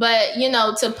am. But,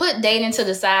 to put dating to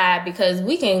the side, because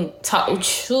we can talk,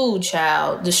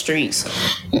 child, the streets.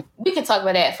 We can talk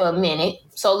about that for a minute.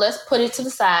 So let's put it to the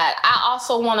side. I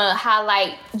also want to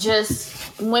highlight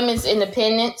just women's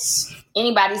independence,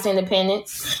 anybody's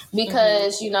independence,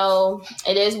 because,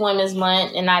 it is Women's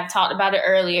Month, and I talked about it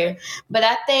earlier. But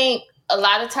I think a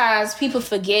lot of times people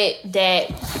forget that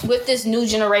with this new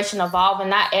generation evolving,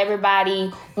 not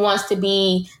everybody wants to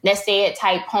be, let's say it,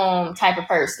 type home type of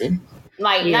person.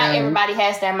 Like, not everybody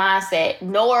has that mindset,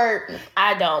 nor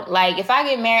I don't. Like, if I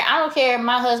get married, I don't care if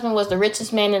my husband was the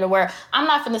richest man in the world. I'm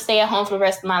not going to stay at home for the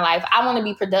rest of my life. I want to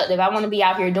be productive. I want to be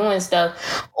out here doing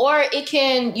stuff. Or it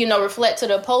can, reflect to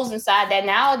the opposing side that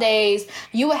nowadays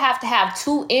you would have to have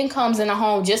 2 incomes in a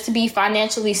home just to be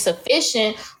financially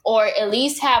sufficient, or at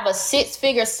least have a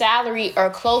 6-figure salary or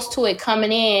close to it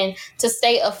coming in to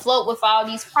stay afloat with all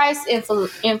these price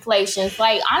inflations.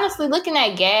 Like, honestly, looking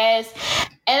at gas,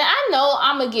 and I know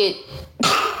I'm going to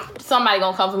get somebody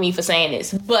going to come for me for saying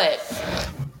this, but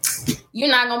you're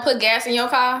not going to put gas in your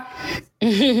car?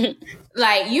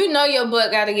 Like, your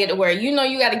butt got to get to where, you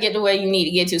got to get to where you need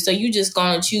to get to. So you just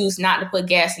going to choose not to put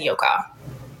gas in your car.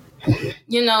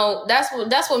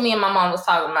 That's what me and my mom was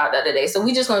talking about the other day. So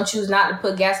we just gonna choose not to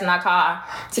put gas in our car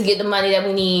to get the money that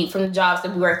we need from the jobs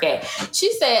that we work at.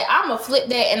 She said, I'm gonna flip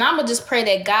that, and I'm gonna just pray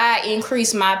that God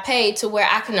increase my pay to where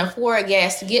I can afford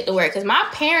gas to get to work. Because my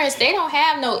parents, they don't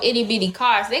have no itty bitty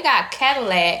cars. They got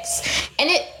Cadillacs, and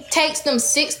it takes them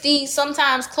 $60,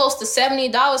 sometimes close to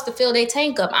 $70 to fill their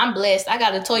tank up. I'm blessed. I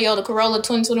got a Toyota Corolla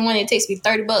 2021. It takes me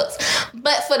 $30.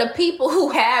 But for the people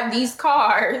who have these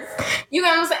cars, you know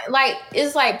what I'm saying? Like,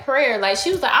 it's like prayer. Like,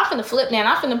 she was like, I'm finna flip now, and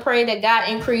I'm finna pray that God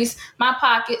increase my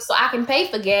pocket so I can pay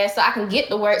for gas, so I can get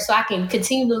to work, so I can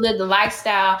continue to live the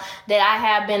lifestyle that I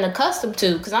have been accustomed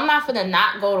to. Because I'm not finna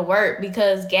not go to work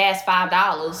because gas $5.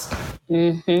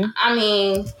 Mm-hmm. I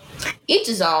mean, each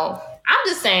his own. I'm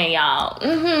just saying, y'all.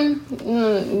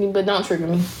 But don't trigger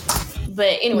me.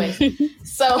 But anyway,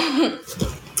 so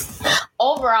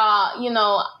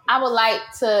overall, I would like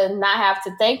to not have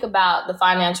to think about the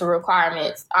financial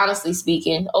requirements, honestly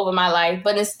speaking, over my life,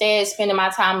 but instead spending my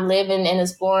time living and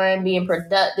exploring, being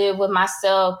productive with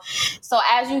myself. So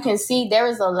as you can see, there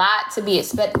is a lot to be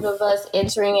expected of us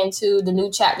entering into the new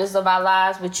chapters of our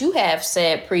lives, which you have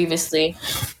said previously.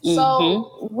 Mm-hmm.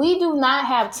 So we do not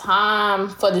have time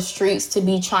for the streets to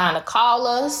be trying to call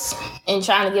us and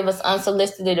trying to give us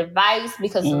unsolicited advice,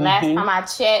 because the last time I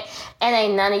checked, it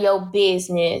ain't none of your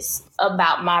business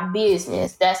about my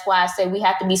business. That's why I say we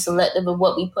have to be selective of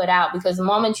what we put out, because the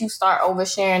moment you start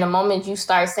oversharing, the moment you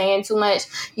start saying too much,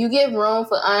 you give room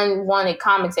for unwanted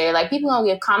commentary. Like, people gonna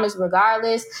give comments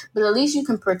regardless, but at least you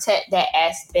can protect that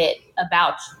aspect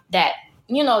about that,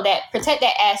 protect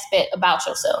that aspect about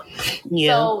yourself.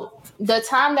 Yeah. So the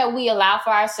time that we allow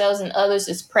for ourselves and others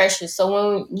is precious. So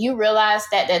when you realize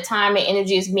that that time and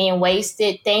energy is being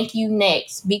wasted, thank you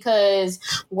next, because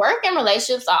work and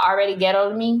relationships are already ghetto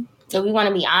to me. So we want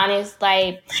to be honest.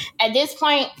 Like, at this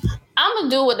point, I'm going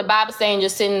to do what the Bible saying,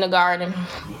 just sit in the garden.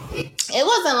 It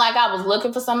wasn't like I was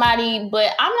looking for somebody,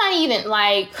 but I'm not even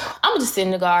like, I'm just sit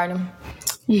in the garden.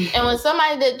 And when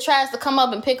somebody that tries to come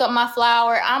up and pick up my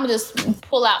flower, I'm just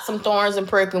pull out some thorns and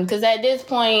prick them. Because at this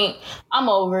point, I'm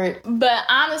over it. But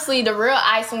honestly, the real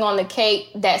icing on the cake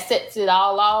that sets it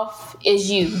all off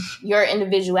is your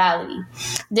individuality.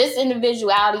 This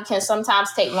individuality can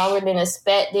sometimes take longer than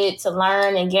expected to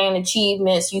learn and gain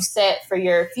achievements you set for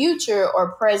your future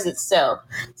or present self.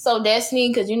 So, Destiny,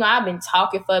 because I've been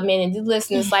talking for a minute, the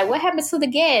listeners like, what happened to the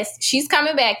guest? She's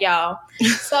coming back, y'all.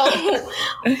 So,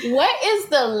 what is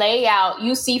the layout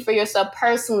you see for yourself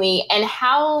personally, and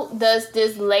how does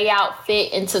this layout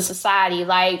fit into society?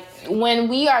 Like, when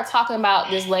we are talking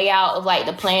about this layout of like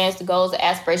the plans, the goals, the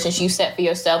aspirations you set for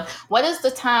yourself, what is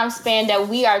the time span that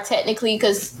we are technically,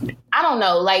 because I don't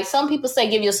know, like some people say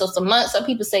give yourself some months, some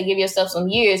people say give yourself some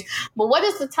years, but what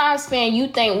is the time span you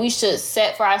think we should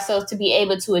set for ourselves to be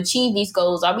able to achieve these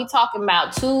goals? Are we talking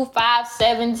about 2, 5,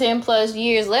 7, 10 plus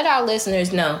years? Let our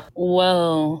listeners know.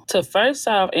 Well, to first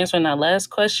off, answering that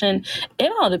last question,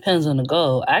 it all depends on the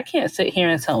goal. I can't sit here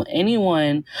and tell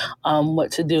anyone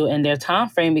what to do in their time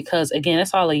frame because, again,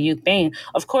 it's all a you thing.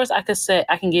 Of course, I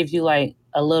can give you like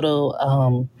a little,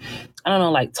 I don't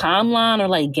know, like timeline or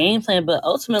like game plan, but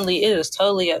ultimately it is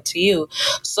totally up to you.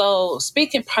 So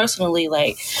speaking personally,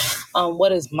 like,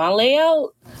 what is my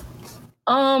layout?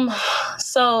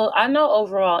 So I know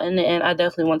overall in the end, I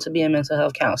definitely want to be a mental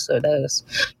health counselor. There's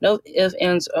no ifs,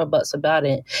 ands, or buts about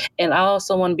it. And I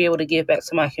also want to be able to give back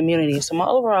to my community. So my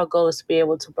overall goal is to be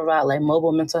able to provide like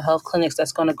mobile mental health clinics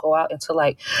that's going to go out into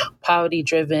like poverty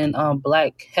driven,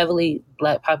 heavily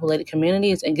Black populated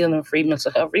communities and give them free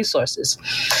mental health resources.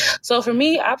 So for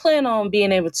me, I plan on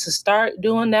being able to start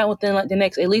doing that within like the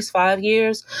next at least 5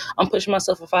 years. I'm pushing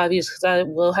myself for 5 years because I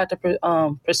will have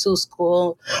to pursue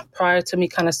school prior to me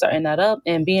kind of starting that up.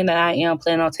 And being that I am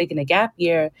planning on taking a gap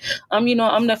year, I'm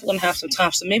definitely going to have some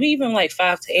time. So maybe even like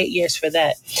 5 to 8 years for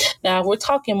that. Now, if we're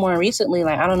talking more recently,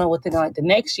 like, I don't know, within like the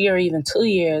next year or even 2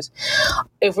 years,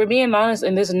 if we're being honest,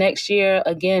 in this next year,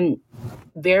 again,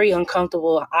 very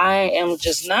uncomfortable. I am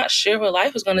just not sure where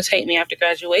life is going to take me after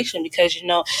graduation because,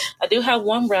 I do have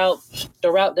one route.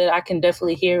 The route that I can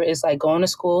definitely hear is like going to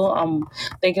school. I'm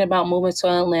thinking about moving to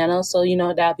Atlanta. So,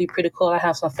 that'd be pretty cool. I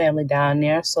have some family down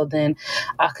there. So then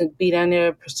I could be down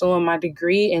there pursuing my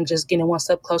degree and just getting one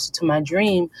step closer to my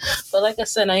dream. But like I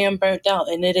said, I am burnt out,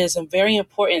 and it is very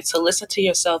important to listen to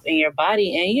yourself and your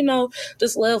body and,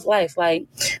 just live life. Like,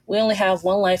 we only have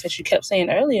one life, as you kept saying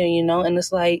earlier, and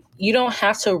it's like, you don't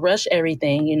have to rush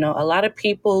everything. A lot of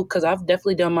people, because I've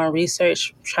definitely done my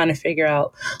research trying to figure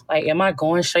out, like, am I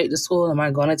going straight to school? Am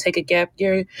I going to take a gap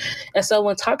year? And so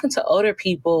when talking to older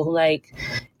people, like,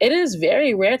 it is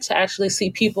very rare to actually see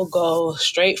people go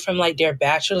straight from like their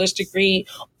bachelor's degree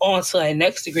on to a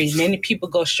next degree. Many people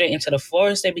go straight into the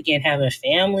forest. They begin having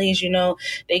families,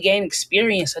 they gain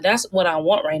experience. So that's what I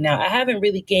want right now. I haven't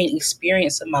really gained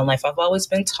experience in my life. I've always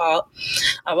been taught.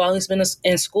 I've always been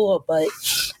in school, but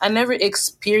I never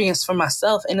experienced for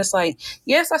myself. And it's like,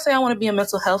 yes, I say I want to be a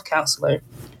mental health counselor.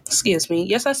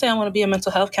 Yes, I say I want to be a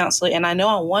mental health counselor, and I know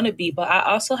I want to be, but I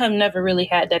also have never really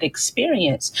had that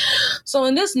experience. So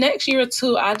in this next year or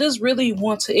two, I just really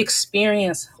want to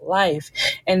experience life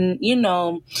and,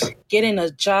 getting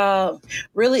a job,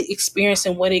 really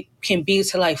experiencing what it can be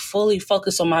to like fully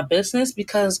focus on my business,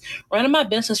 because running my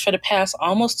business for the past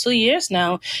almost 2 years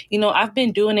now, I've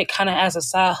been doing it kind of as a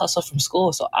side hustle from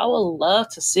school. So I would love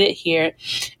to sit here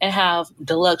and have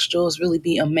Deluxe Jewels really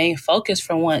be a main focus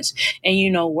for once and,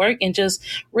 work and just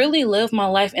really live my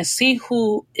life and see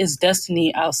who is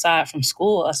Destiny outside from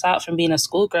school, aside from being a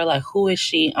schoolgirl, like who is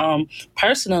she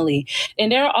personally.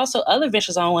 And there are also other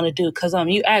ventures I want to do because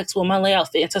you asked, will my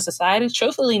layout fit into society?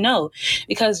 Truthfully, no.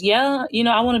 Because, I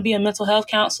want to be a mental health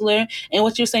counselor. And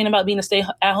what you're saying about being a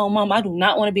stay-at-home mom, I do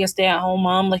not want to be a stay-at-home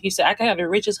mom. Like you said, I could have the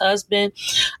richest husband.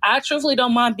 I truthfully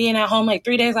don't mind being at home like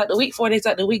 3 days out the week, 4 days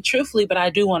out the week, truthfully, but I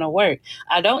do want to work.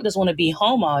 I don't just want to be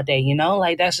home all day,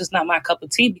 like that's just not my cup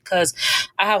of tea because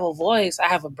I have a voice, I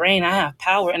have a brain, I have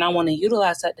power, and I want to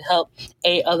utilize that to help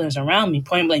aid others around me,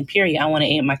 point blank, period. I want to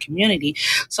aid my community.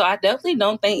 So I definitely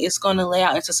don't think it's going to lay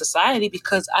out into society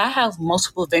because I have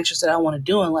multiple ventures that I want to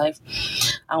do in life.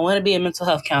 I want to be a mental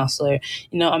health counselor.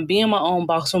 I'm being my own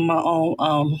boss with my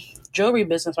own jewelry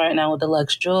business right now with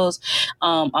Deluxe Jewels.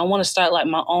 I want to start like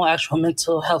my own actual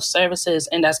mental health services,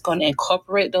 and that's going to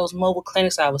incorporate those mobile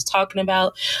clinics I was talking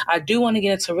about. I do want to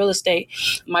get into real estate.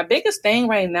 My biggest thing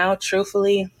right now,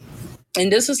 truthfully, And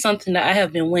this is something that I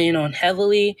have been weighing on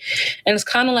heavily. And it's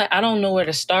kind of like, I don't know where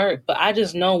to start, but I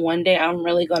just know one day I'm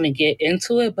really going to get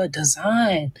into it. But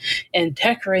design and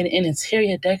decorating and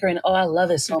interior decorating, oh, I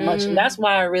love it so much. And that's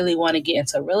why I really want to get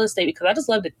into real estate, because I just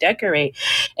love to decorate.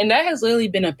 And that has literally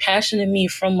been a passion in me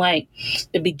from like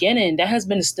the beginning. That has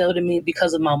been instilled in me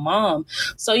because of my mom.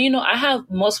 So, you know, I have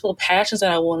multiple passions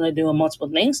that I want to do and multiple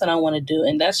things that I want to do.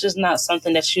 And that's just not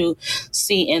something that you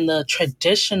see in the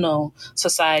traditional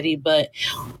society. But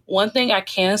one thing I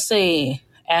can say,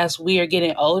 as we are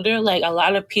getting older, like a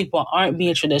lot of people aren't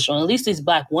being traditional, at least these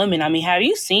Black women. I mean, have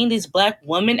you seen these Black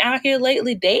women out here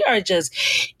lately? They are just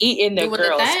eating their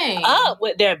girls up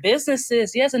with their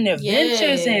businesses, yes, and their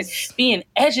ventures and being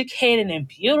educated and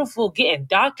beautiful, getting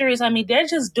doctorates. I mean, they're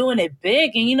just doing it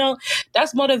big. And, you know,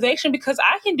 that's motivation, because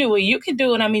I can do it. You can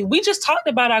do it. I mean, we just talked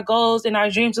about our goals and our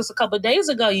dreams just a couple of days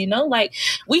ago, you know, like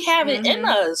we have it in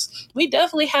us. We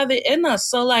definitely have it in us.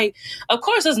 So like, of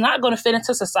course, it's not going to fit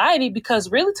into society, because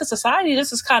really to society,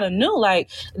 this is kind of new. Like,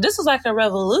 this is like a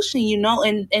revolution, you know,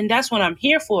 and that's what I'm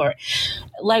here for.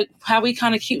 Like how we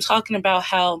kind of keep talking about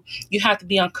how you have to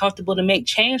be uncomfortable to make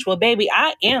change. Well, baby,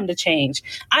 I am the change.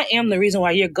 I am the reason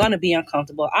why you're going to be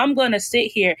uncomfortable. I'm going to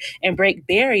sit here and break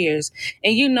barriers.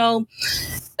 And, you know,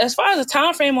 as far as a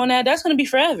time frame on that, that's going to be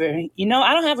forever. You know,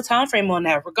 I don't have a time frame on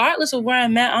that. Regardless of where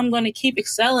I'm at, I'm going to keep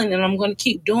excelling, and I'm going to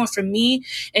keep doing for me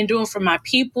and doing for my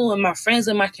people and my friends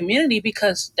and my community,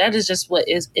 because that is just what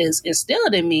is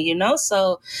instilled in me, you know?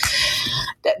 So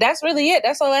that's really it.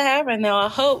 That's all I have right now. I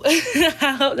hope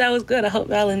I hope that was good. I hope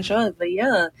y'all enjoyed. But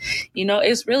yeah, you know,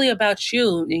 it's really about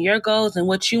you and your goals and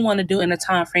what you want to do in the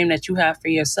time frame that you have for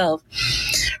yourself.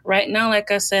 Right now,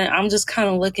 like I said, I'm just kind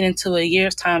of looking into a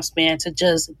year's time span to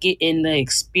just get in the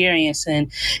experience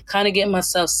and kind of get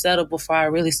myself settled before I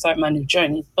really start my new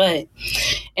journey. But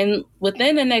and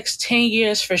within the next 10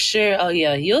 years for sure, oh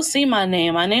yeah, you'll see my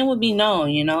name. My name will be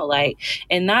known, you know, like,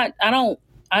 and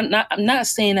I'm not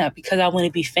saying that because I want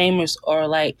to be famous or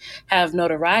like have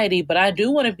notoriety, but I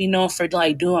do want to be known for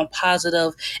like doing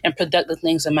positive and productive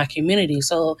things in my community.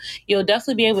 So you'll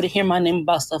definitely be able to hear my name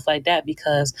about stuff like that,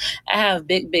 because I have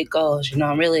big goals. You know,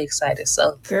 I'm really excited.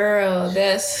 So, girl,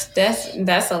 that's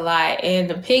a lot. And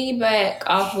to piggyback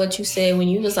off what you said when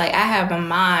you was like, I have a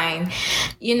mind.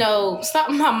 You know,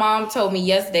 something my mom told me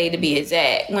yesterday, to be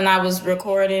exact, when I was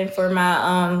recording for my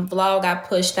vlog I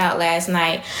pushed out last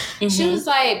night. Mm-hmm. She was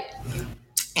like,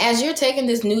 as you're taking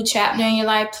this new chapter in your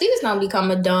life, please don't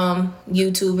become a dumb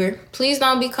YouTuber. Please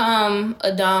don't become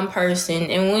a dumb person.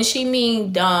 And when she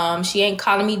mean dumb, she ain't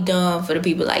calling me dumb for the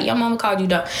people like, your mama called you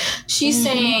dumb. She's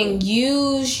saying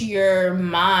use your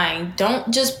mind.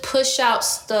 Don't just push out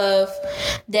stuff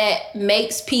that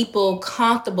makes people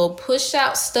comfortable. Push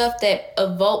out stuff that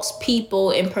evokes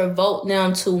people and provoke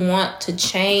them to want to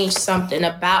change something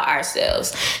about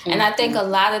ourselves. And I think a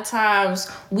lot of times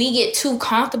we get too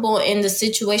comfortable in the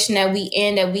situation that we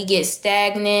in, that we get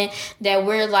stagnant, that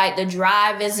we're like, the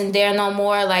drive isn't there no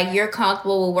more. Like, you're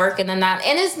comfortable with working a 9,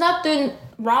 and it's nothing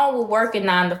wrong with working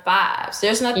 9 to 5s.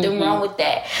 There's nothing wrong with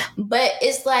that. But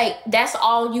it's like, that's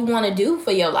all you want to do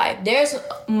for your life. There's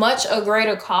much a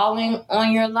greater calling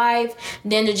on your life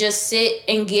than to just sit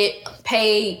and get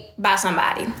paid by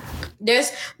somebody.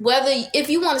 There's, whether, if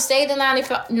you want to stay the 9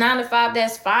 to 5,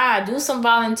 that's fine. Do some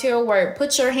volunteer work.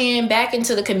 Put your hand back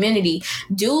into the community.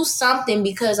 Do something,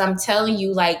 because I'm telling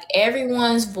you, like,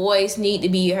 everyone's voice need to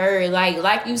be heard.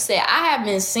 Like you said, I have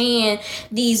been seeing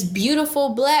these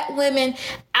beautiful Black women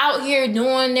out here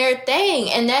doing their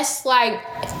thing. And that's like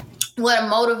what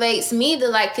motivates me to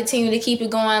like continue to keep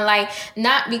it going. Like,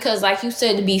 not because, like you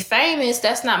said, to be famous,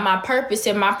 that's not my purpose.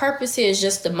 And my purpose here is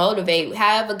just to motivate.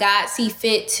 However God see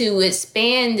fit to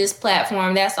expand this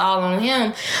platform, that's all on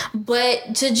him.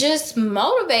 But to just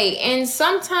motivate. And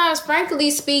sometimes,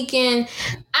 frankly speaking,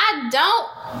 I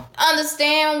don't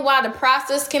understand why the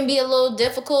process can be a little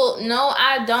difficult. No,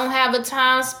 I don't have a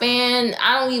time span.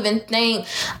 I don't even think,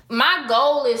 my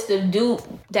goal is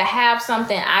to have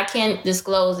something, I can't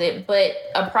disclose it, but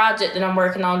a project that I'm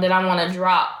working on that I want to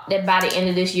drop that by the end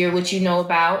of this year, which you know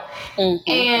about.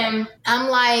 And I'm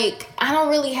like, I don't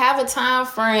really have a time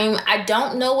frame. I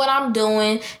don't know what I'm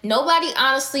doing. Nobody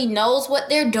honestly knows what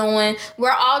they're doing.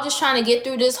 We're all just trying to get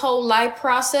through this whole life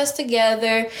process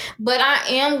together. But I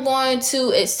am going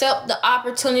to accept the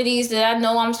opportunities that I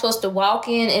know I'm supposed to walk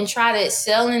in and try to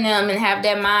excel in them, and have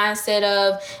that mindset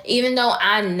of, even though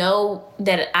I know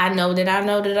that I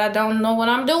don't know what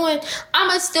I'm doing, I'm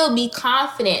going to still be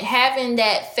confident, having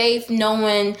that faith,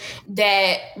 knowing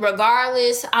that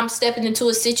regardless I'm stepping into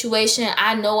a situation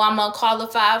I know I'm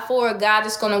unqualified for, God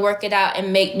is going to work it out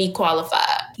and make me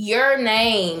qualified. your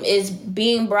name is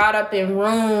being brought up in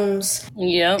rooms.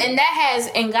 Yeah.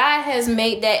 And God has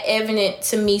made that evident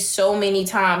to me so many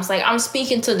times. Like, I'm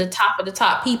speaking to the top of the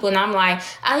top people, and I'm like,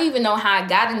 I don't even know how I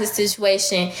got in this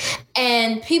situation.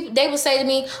 And people, they would say to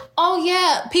me, oh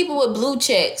yeah, people with blue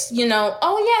checks, you know,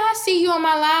 oh yeah, I see you on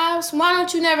my lives. Why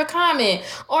don't you never comment?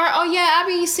 Or, oh yeah, I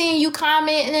be seeing you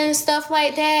commenting and stuff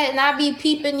like that, and I be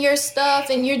peeping your stuff,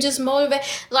 and you're just motivated.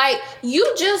 Like,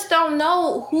 you just don't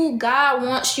know who God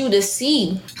wants you to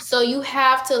see. So you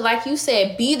have to, like you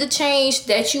said, be the change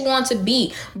that you want to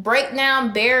be. Break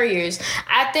down barriers.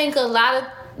 I think a lot of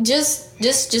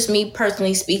just me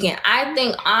personally speaking, I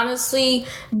think honestly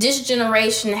this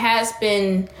generation has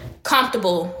been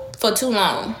comfortable for too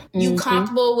long. You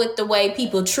comfortable with the way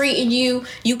people treating you.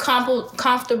 You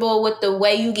comfortable with the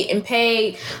way you getting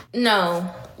paid.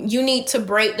 No. You need to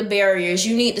break the barriers.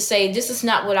 You need to say, this is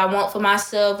not what I want for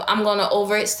myself. I'm going to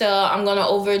overexcel. I'm going to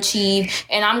overachieve.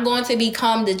 And I'm going to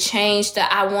become the change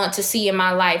that I want to see in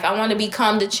my life. I want to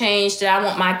become the change that I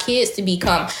want my kids to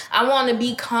become. I want to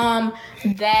become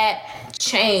that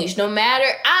change. No matter,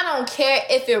 I don't care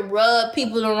if it rubs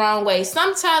people the wrong way.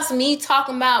 Sometimes me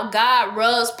talking about God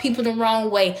rubs people the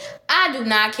wrong way. I do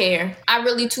not care. I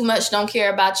really too much don't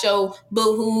care about your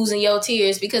boo-hoos and your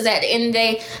tears, because at the end of the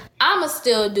day, I'ma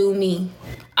still do me.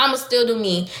 I'ma still do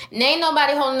me. And ain't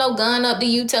nobody holding no gun up to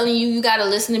you telling you you gotta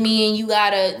listen to me and you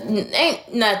gotta,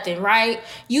 ain't nothing, right?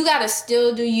 You gotta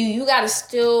still do you. You gotta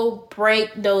still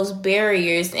break those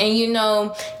barriers. And you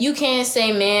know, you can't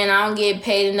say, man, I don't get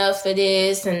paid enough for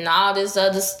this and all this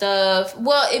other stuff.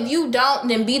 Well, if you don't,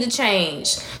 then be the change.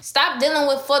 Stop dealing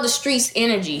with for the streets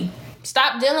energy.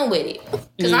 Stop dealing with it.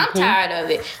 Because I'm tired of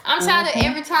it. I'm tired of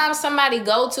every time somebody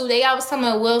go to, they always tell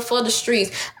me, well, for the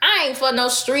streets. I ain't for no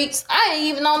streets. I ain't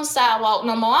even on the sidewalk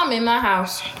no more. I'm in my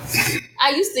house.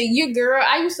 I used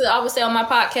to always say on my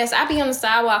podcast, I be on the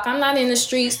sidewalk. I'm not in the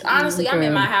streets. Honestly, I'm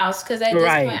in my house. Because at this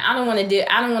point, I don't want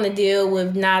to deal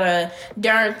with not a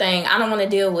darn thing. I don't want to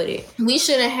deal with it. We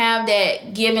shouldn't have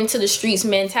that given to the streets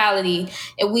mentality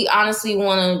if we honestly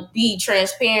want to be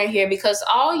transparent here, because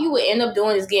all you would end up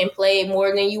doing is getting played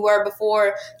more than you were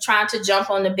before, trying to jump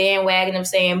on the bandwagon of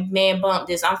saying, man, bump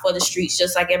this, I'm for the streets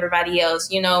just like everybody else.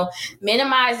 You know,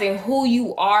 minimizing who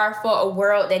you are for a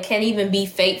world that can't even be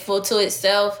faithful to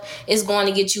itself is going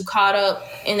to get you caught up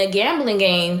in a gambling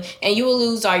game, and you will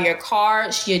lose all your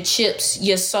cards, your chips,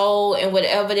 your soul, and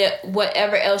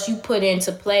whatever else you put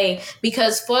into play,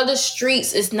 because for the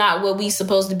streets is not where we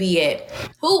supposed to be at.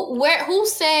 Who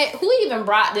even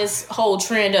brought this whole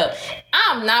trend up?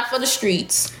 I'm not for the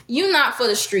streets. You not for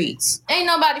the streets. Ain't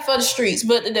nobody for the streets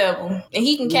but the devil. And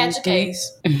he can catch a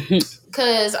case.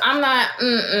 Because I'm not,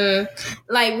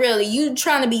 like, really, you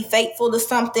trying to be faithful to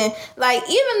something. Like,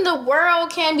 even the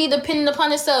world can be dependent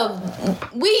upon itself.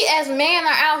 We as men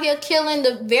are out here killing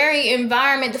the very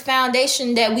environment, the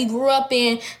foundation that we grew up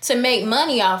in to make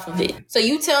money off of it. So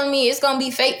you telling me it's going to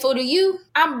be faithful to you?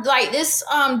 I'm like, this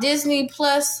Disney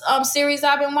Plus series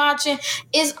I've been watching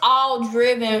is all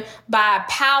driven by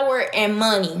power and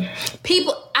money.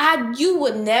 You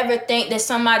would never think that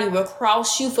somebody will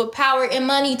cross you for power and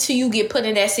money till you get put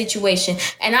in that situation.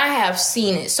 And I have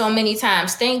seen it so many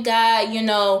times. Thank God, you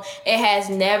know, it has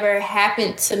never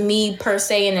happened to me per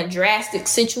se in a drastic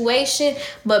situation,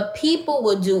 but people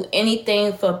would do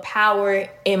anything for power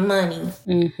and money.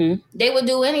 They would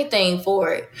do anything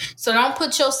for it. So don't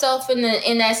put yourself in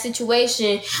that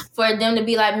situation for them to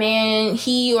be like, man,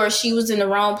 he or she was in the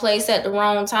wrong place at the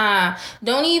wrong time.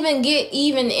 Don't even get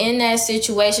even in that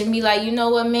situation. Be like, you know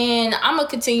what, man, I'm gonna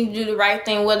continue to do the right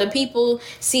thing, whether people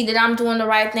see that I'm doing the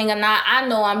right thing or not. I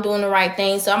know I'm doing the right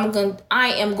thing, so I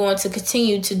am going to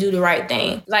continue to do the right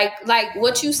thing. Like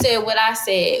what you said, what I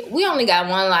said, we only got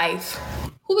one life.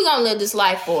 Who we gonna live this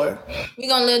life for? We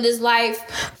gonna live this life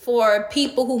for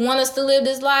people who want us to live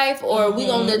this life, or we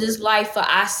gonna live this life for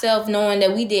ourselves, knowing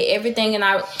that we did everything in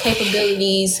our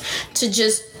capabilities to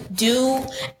just do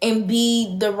and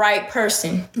be the right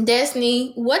person?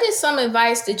 Destiny, what is some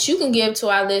advice that you can give to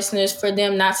our listeners for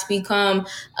them not to become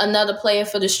another player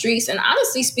for the streets? And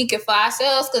honestly speaking for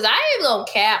ourselves, because I ain't gonna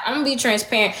cap, I'm gonna be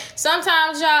transparent.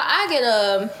 Sometimes, y'all,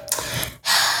 I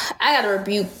gotta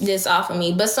rebuke this off of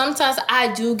me, but sometimes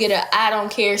I do get a I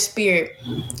don't care spirit.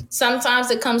 Sometimes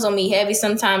it comes on me heavy,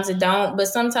 sometimes it don't, but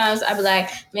sometimes I be like,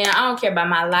 man, I don't care about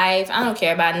my life, I don't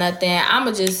care about nothing,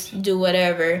 I'ma just do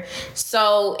whatever.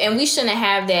 So, and we shouldn't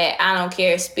have that I don't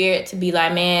care spirit to be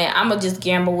like, man, I'ma just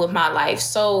gamble with my life.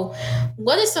 So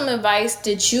what is some advice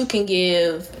that you can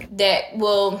give that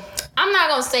will, I'm not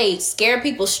gonna say scare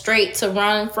people straight to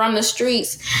run from the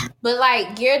streets, but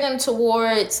like gear them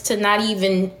towards to not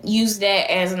even, use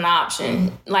that as an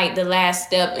option, like the last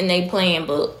step in their playing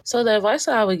book. So the advice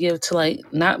I would give to like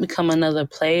not become another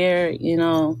player, you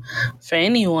know, for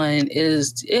anyone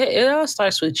is it all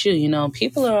starts with you. You know,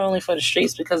 people are only for the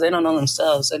streets because they don't know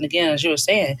themselves. And again, as you were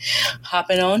saying,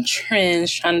 hopping on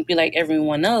trends, trying to be like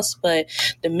everyone else. But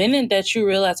the minute that you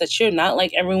realize that you're not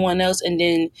like everyone else, and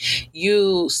then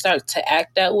you start to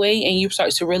act that way, and you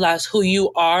start to realize who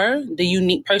you are, the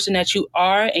unique person that you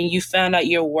are, and you found out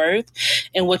your worth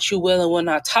and what you will and will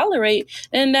not tolerate,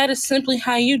 and that is simply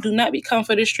how you do not become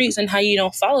for the streets, and how you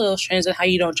don't follow those trends, and how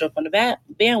you don't jump on the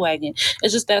bandwagon.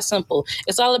 It's just that simple.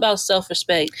 It's all about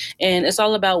self-respect, and it's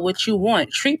all about what you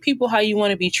want. Treat people how you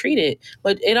want to be treated,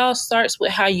 but it all starts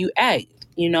with how you act,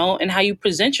 you know, and how you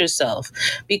present yourself.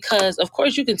 Because, of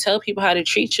course, you can tell people how to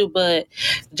treat you, but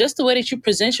just the way that you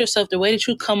present yourself, the way that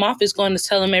you come off is going to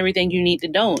tell them everything you need to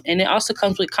know. And it also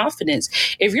comes with confidence.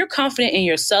 If you're confident in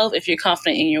yourself, if you're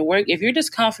confident in your work, if you're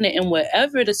just confident in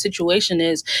whatever the situation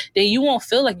is, then you won't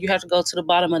feel like you have to go to the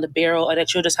bottom of the barrel, or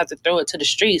that you'll just have to throw it to the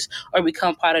streets or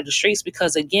become part of the streets.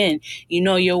 Because, again, you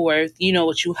know your worth, you know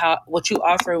what you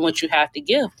offer and what you have to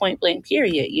give, point blank,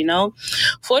 period, you know.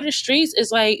 For the streets,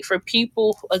 it's like for people,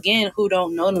 again, who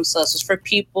don't know themselves. It's for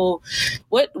people,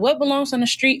 what belongs on the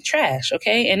street? Trash,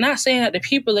 okay? And not saying that the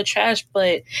people are trash,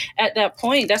 but at that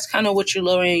point, that's kind of what you're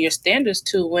lowering your standards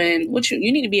to. When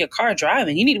you need to be a car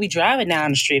driving. You need to be driving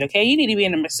down the street, okay? You need to be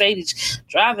in a Mercedes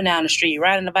driving down the street,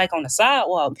 riding the bike on the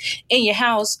sidewalk, in your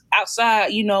house,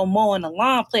 outside, you know, mowing the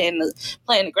lawn, playing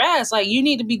the grass. Like, you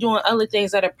need to be doing other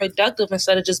things that are productive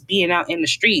instead of just being out in the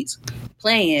streets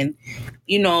playing,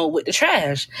 you know, with the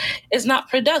trash. It's not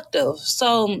productive.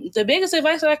 So the biggest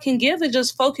advice that I can give is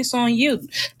just focus on you.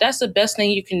 That's the best thing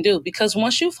you can do, because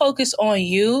once you focus on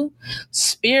you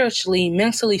spiritually,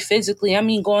 mentally, physically, I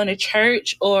mean, going to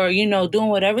church or, you know, doing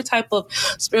whatever type of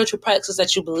spiritual practice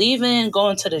that you believe in,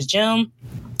 going to the gym,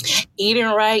 eating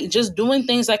right, just doing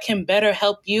things that can better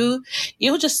help you,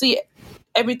 you'll just see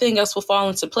everything else will fall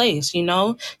into place, you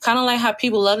know? Kind of like how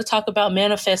people love to talk about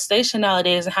manifestation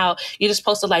nowadays, and how you're just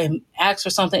supposed to like ask for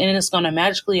something and it's going to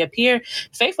magically appear.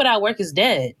 Faith without work is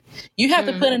dead. You have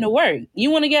to put in the work.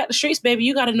 You want to get out the streets, baby,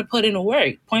 you got to put in the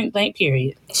work. Point blank,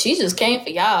 period. She just came for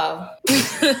y'all.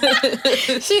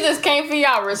 She just came for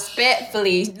y'all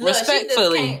respectfully.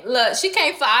 She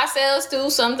came for ourselves too.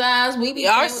 Sometimes we be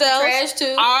ourselves trash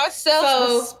too.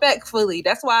 Respectfully.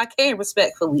 That's why I came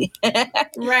respectfully.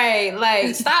 Right.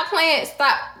 Like, stop playing.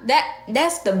 Stop.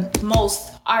 That's the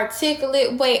most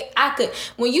articulate way I could.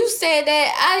 When you said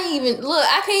that,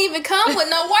 I can't even come with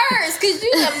no words, because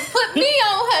you have put me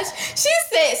on hush. She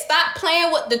said, stop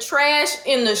playing with the trash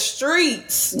in the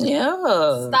streets.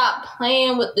 Yeah. Stop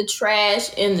playing with the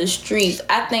trash in the streets.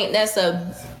 I think that's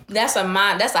a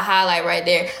highlight right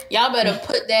there. Y'all better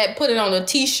put it on a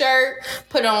t-shirt,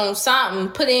 put on something,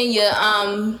 put in your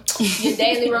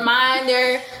daily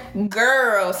reminder.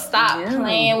 Girl, stop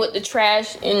playing with the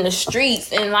trash in the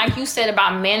streets. And like you said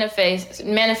about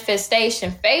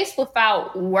manifestation, faith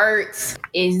without works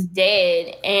is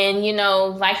dead. And, you know,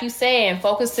 like you said,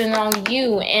 focusing on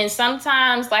you. And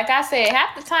sometimes, like I said,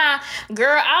 half the time,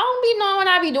 girl, I don't be knowing what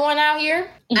I be doing out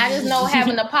here. I just know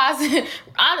having a positive.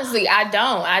 Honestly, I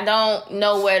don't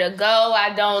know where to go.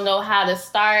 I don't know how to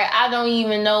start. I don't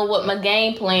even know what my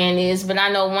game plan is. But I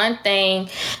know one thing,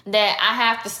 that I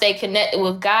have to stay connected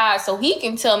with God so He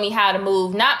can tell me how to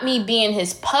move. Not me being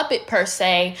His puppet per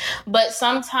se, but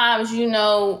sometimes, you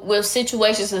know, with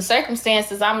situations and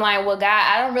circumstances, I'm like, well, God,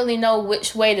 I don't really know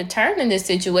which way to turn in this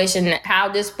situation. How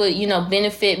this would, you know,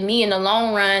 benefit me in the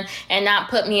long run and not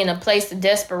put me in a place of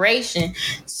desperation.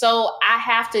 So I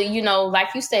have to, you know,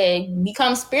 like you said,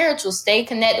 become spiritual, stay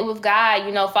connected with God,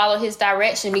 you know, follow His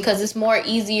direction, because it's more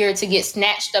easier to get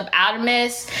snatched up out of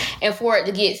mess and for it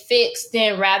to get fixed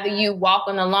than rather you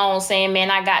walking alone saying,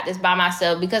 man, I got this by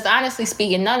myself. Because honestly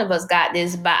speaking, none of us got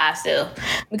this by ourselves.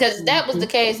 Because if that was the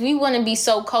case, we wouldn't be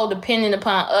so codependent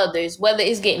upon others, whether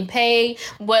it's getting paid,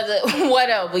 whether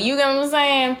whatever. You get what I'm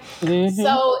saying? Mm-hmm.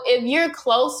 So if you're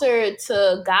closer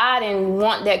to God and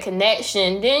want that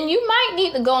connection, then you might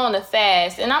need to go on a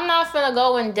fast. And I'm not gonna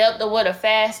go in depth of what a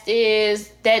fast is.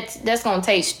 That's gonna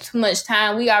take too much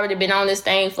time. We already been on this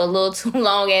thing for a little too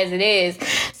long as it is.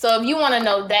 So if you want to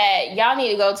know that, y'all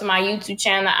need to go to my YouTube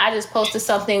channel. I just posted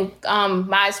something,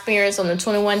 my experience on the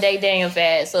 21-day Daniel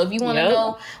fast. So if you want to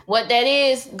know what that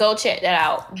is, go check that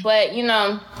out. But, you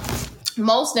know,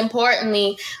 most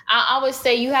importantly, I always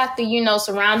say you have to,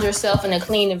 surround yourself in a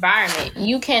clean environment.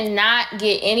 You cannot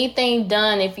get anything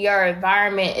done if your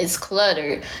environment is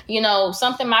cluttered.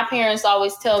 Something my parents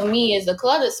always tell me is a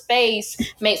cluttered space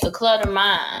makes a cluttered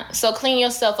mind. So clean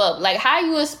yourself up. Like, how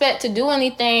you expect to do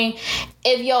anything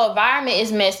if your environment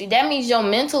is messy? That means your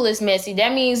mental is messy.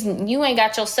 That means you ain't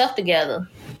got yourself together.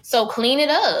 So clean it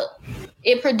up.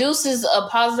 It produces a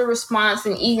positive response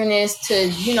and eagerness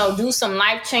to, do some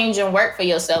life-changing work for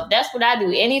yourself. That's what I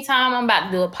do. Anytime I'm about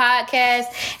to do a podcast,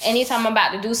 anytime I'm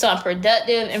about to do something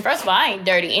productive. And first of all, I ain't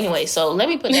dirty anyway, so let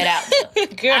me put that out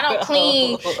there. I don't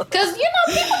clean. Because, people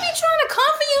be trying to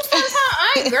come for you sometimes.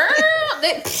 I ain't, girl.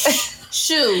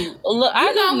 Shoot. Look,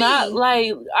 I do not,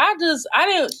 I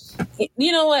didn't,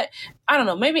 you know what? I don't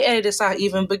know, maybe edit this out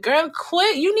even, but girl,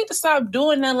 quit. You need to stop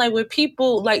doing that, like, with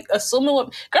people, like, assuming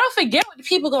what, girl, forget what the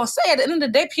people gonna say. At the end of the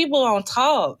day, people gonna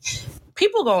talk.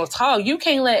 People gonna talk. You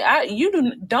can't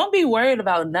don't be worried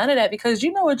about none of that, because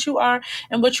you know what you are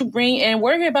and what you bring, and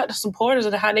worry about the supporters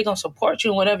and how they gonna support you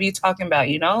and whatever you talking about,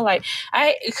 cause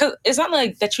it's not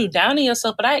like that you downing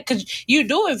yourself, but cause you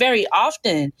do it very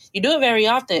often.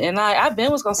 And I Ben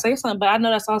was gonna say something, but I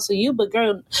know that's also you, but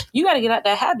girl, you gotta get out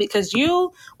that habit, because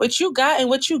what you got and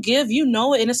what you give,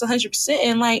 it, and it's 100%,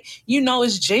 and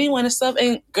it's genuine and stuff.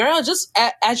 And girl, just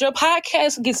as your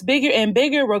podcast gets bigger and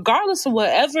bigger, regardless of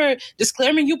whatever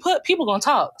disclaimer you put, people gonna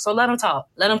talk. So let them talk.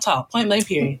 Point blank,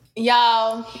 period.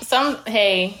 Y'all,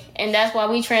 and that's why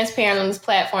we transparent on this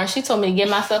platform. She told me to get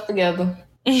myself together.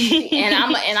 and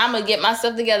I'm gonna get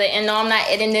myself together. And no, I'm not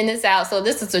editing this out. So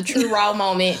this is a true raw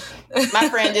moment. My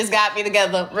friend just got me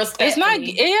together.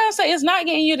 Respectfully. It's not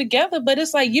getting you together, but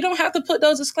it's like you don't have to put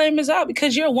those disclaimers out,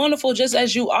 because you're wonderful just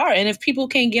as you are. And if people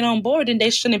can't get on board, then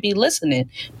they shouldn't be listening.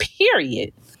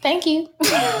 Period. Thank you.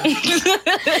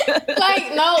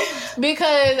 No,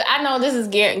 because I know this is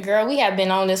girl, we have been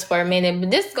on this for a minute,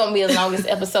 but this is going to be the longest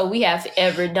episode we have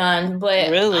ever done. But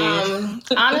really,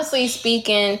 honestly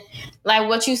speaking, like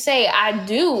what you say, I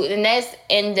do. And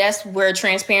that's where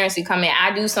transparency come in.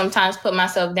 I do sometimes put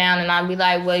myself down and I'll be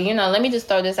like, well, let me just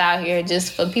throw this out here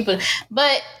just for people.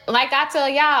 But like I tell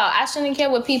y'all, I shouldn't care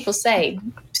what people say.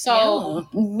 So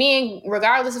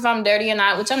regardless if I'm dirty or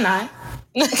not, which I'm not.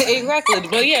 Exactly.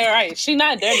 But yeah, right. She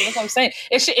not dirty. That's what I'm saying.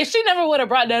 If she never would have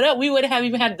brought that up, we would have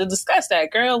even had to discuss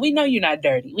that. Girl, we know you're not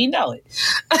dirty. We know it.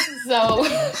 So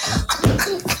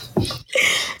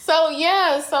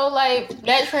like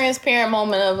that transparent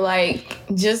moment of like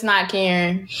just not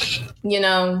caring,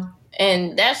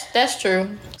 and that's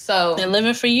true. So and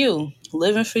living for you.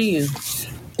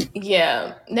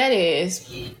 Yeah, that is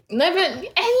living, and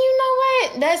you know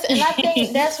what? I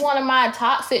think that's one of my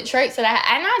toxic traits and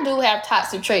I do have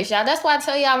toxic traits, y'all. That's why I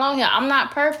tell y'all on here, I'm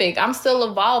not perfect. I'm still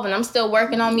evolving. I'm still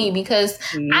working on me, because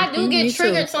I do get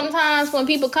triggered sometimes when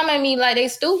people come at me like they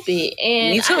stupid,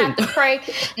 and I have to pray.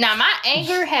 Now my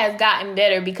anger has gotten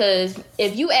better, because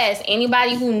if you ask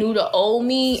anybody who knew the old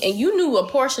me and you knew a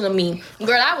portion of me,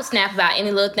 girl, I would snap about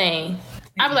any little thing.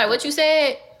 I'd be like, what you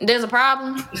said? There's a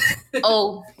problem?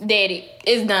 Oh, daddy,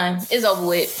 it's done. It's over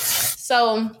with.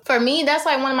 So for me, that's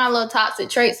like one of my little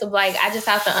toxic traits of like, I just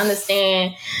have to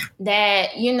understand that,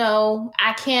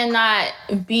 I cannot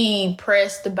be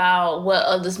pressed about what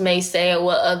others may say or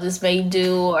what others may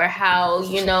do, or how,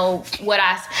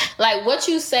 what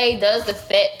you say does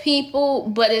affect people.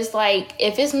 But it's like,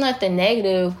 if it's nothing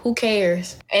negative, who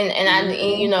cares? And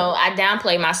I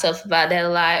downplay myself about that a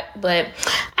lot, but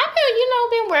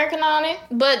been working on it.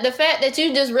 But the fact that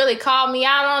you just really called me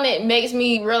out on it makes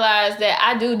me realize that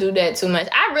I do that too much.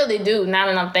 I really do, now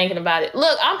that I'm thinking about it.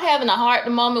 Look, I'm having a heart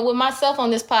moment with myself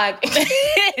on this podcast.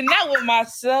 Not with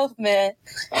myself, man.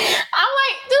 I'm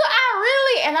like, do I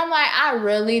really? And I'm like, I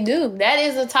really do. That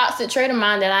is a toxic trait of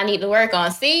mine that I need to work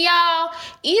on. See, y'all,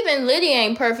 even Lydia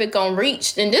ain't perfect on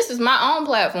Reach, and this is my own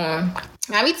platform.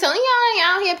 I be telling y'all, I ain't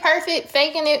out here perfect,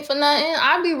 faking it for nothing.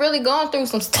 I be really going through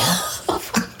some stuff.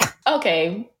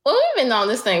 Okay, well, we've been on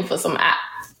this thing for some hours.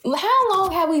 How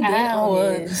long have we been on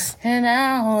this?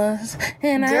 Hours.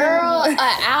 Girl, an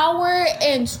hour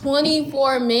and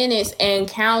 24 minutes and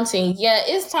counting. Yeah,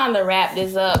 it's time to wrap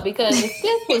this up, because if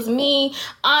this was me,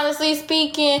 honestly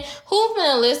speaking, who's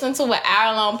gonna listen to an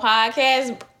hour-long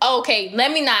podcast? Okay,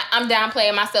 let me not. I'm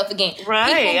downplaying myself again.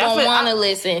 Right. People don't want to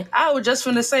listen. I was just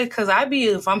finna say, because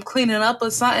if I'm cleaning up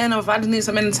or something, or if I just need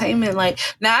some entertainment, like,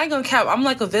 now I ain't gonna cap. I'm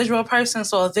like a visual person,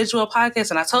 so a visual podcast,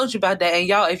 and I told you about that. And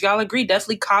y'all, if y'all agree,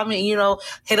 definitely comment,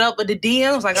 hit up with the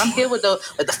DMs. Like, I'm here with the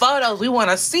photos. We want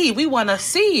to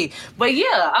see. But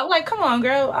yeah, I'm like, come on,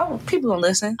 girl. People don't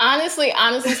listen. Honestly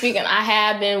speaking, I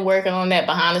have been working on that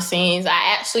behind the scenes.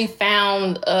 I actually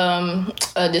found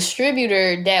a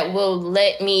distributor that will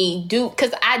let me do,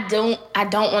 because I don't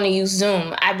want to use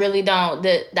Zoom. I really don't.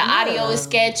 The audio is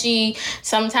sketchy.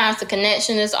 Sometimes the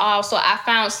connection is off. So I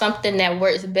found something that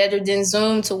works better than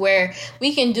Zoom, to where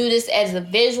we can do this as a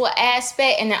visual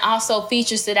aspect, and it also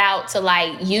features it out to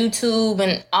like YouTube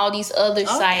and all these other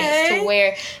sites, to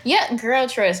where, yeah, girl,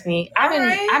 trust me.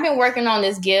 I've been working on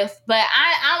this gift, but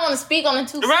I want to speak on it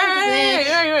too soon.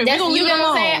 Right. We're gonna leave it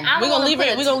alone.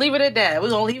 We're gonna leave it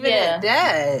at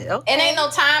that. Okay. It ain't no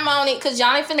time on it, because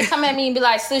y'all ain't finna come at me and be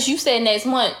like, sis, you said next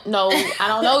month. No, I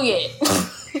don't know yet.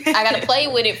 I gotta play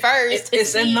with it first.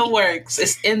 It's in the works.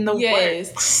 It's in the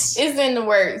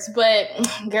works. But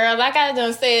girl, like I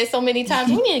done said so many times,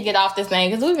 we need to get off this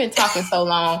thing because we've been talking so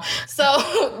long. So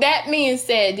that being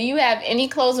said, do you have any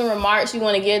closing remarks you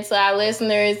want to give to our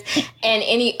listeners, and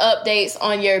any updates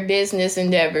on your business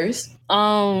endeavors?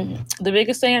 The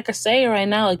biggest thing I could say right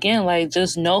now, again, like,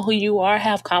 just know who you are,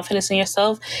 have confidence in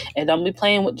yourself, and don't be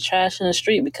playing with the trash in the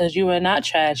street, because you are not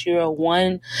trash. You're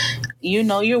one in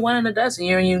a dozen.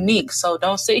 You're unique. So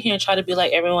don't sit here and try to be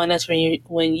like everyone else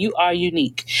when you are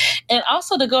unique. And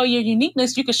also, to go your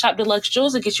uniqueness, you can shop Deluxe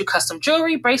Jewels and get you custom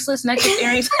jewelry, bracelets, necklace,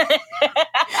 earrings. Wait,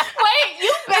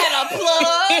 you better plug.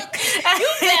 Go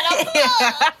ahead.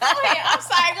 I'm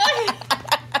sorry. Go ahead.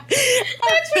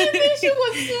 That transition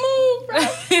was smooth, bro.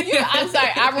 I'm sorry,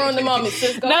 I ruined the moment.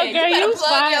 Sis, go ahead. Girl, you plug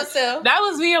fine. Yourself. That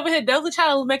was me over here definitely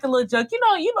trying to make a little joke.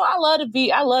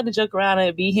 I love to joke around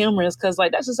and be humorous, because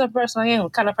like that's just the person I am, the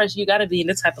kind of person you gotta be in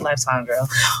this type of lifetime, girl.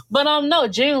 But no,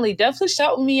 genuinely, definitely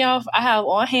shout me off. I have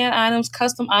on-hand items,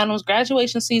 custom items.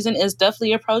 Graduation season is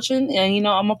definitely approaching, and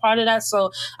I'm a part of that.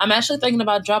 So I'm actually thinking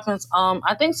about dropping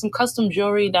I think some custom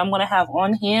jewelry that I'm gonna have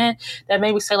on hand that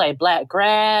maybe say like Black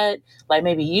grad, like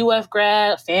maybe UF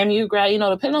grad, FAMU grad,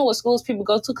 depending on what schools people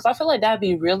go to, because I feel like that'd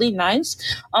be really nice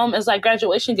as like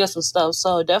graduation gifts and stuff.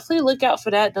 So definitely look out for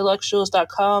that.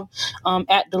 DeluxeJewels.com,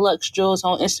 at Deluxe Jewels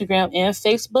on Instagram and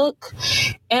Facebook.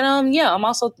 And I'm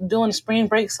also doing a spring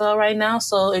break sale right now.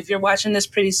 So if you're watching this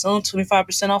pretty soon,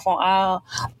 25% off on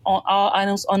all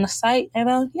items on the site.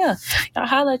 And y'all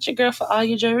holler at your girl for all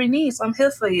your jewelry needs. I'm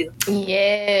here for you.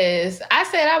 Yes, I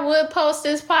said I would post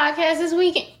this podcast this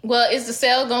weekend. Well, is the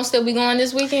sale gonna still be going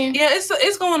this weekend? Yeah,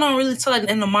 it's going on really till like the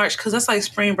end of March, because that's like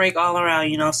spring break all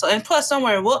around, So, and plus, don't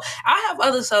worry, I have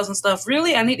other sales and stuff.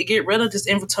 Really, I need to get rid of this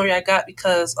inventory I got,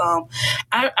 because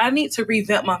I need to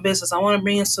revamp my business. I want to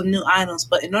bring in some new items,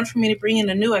 but in order for me to bring in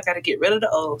the new, I got to get rid of the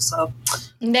old. So,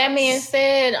 that being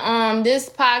said, this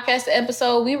podcast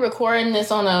episode, we recording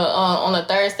this on a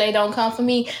Thursday. Don't come for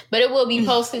me, but it will be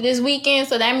posted this weekend.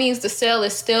 So that means the sale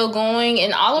is still going,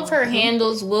 and all of her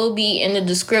handles will be in the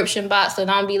description box. So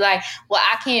don't be like, well,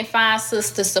 I can't find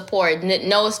sis to support.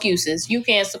 No excuses. You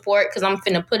can't support, because I'm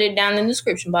finna put it down in the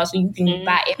description box so you can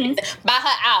buy everything. Buy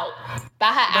her out.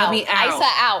 Me out. Ice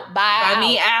her out. Buy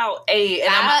me out. Ay,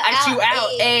 and I'ma ice you out.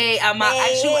 Ay, I'ma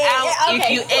ice you out.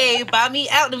 Okay. If you buy me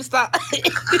out, then stop.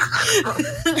 Girl,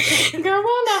 we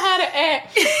don't know how to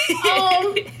act.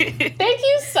 Thank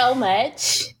you so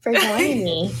much for joining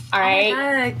me. All right. Oh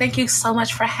my God. Thank you so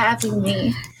much for having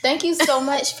me. Thank you so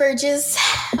much for just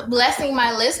blessing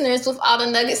my listeners with all the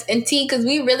nuggets and tea, because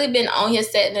we really been on here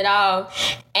setting it off.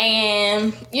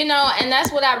 And, and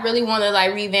that's what I really want to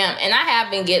like revamp. And I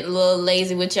have been getting a little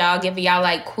lazy with y'all, giving y'all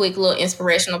like quick little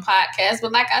inspirational podcasts.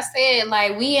 But like I said,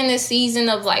 like we in this season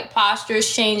of like posture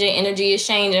is changing, energy is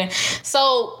changing.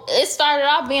 So it started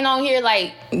off being on here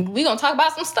like we gonna talk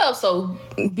about some stuff. So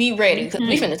be ready, because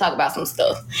we finna talk about some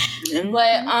stuff.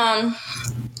 But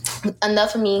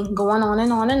enough of me going on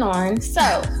and on and on. So,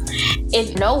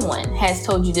 if no one has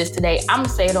told you this today, I'm going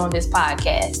to say it on this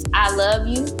podcast. I love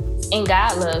you, and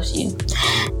God loves you.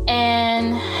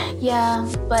 And, yeah,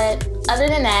 but other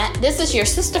than that, this is your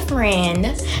sister friend,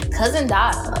 cousin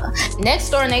daughter, next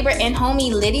door neighbor, and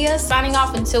homie Lydia signing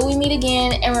off until we meet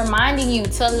again, and reminding you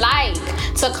to like,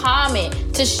 to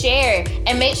comment, to share,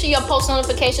 and make sure your post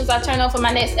notifications are turned on for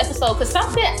my next episode, because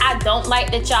something I don't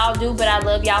like that y'all do, but I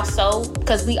love y'all so,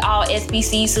 because we all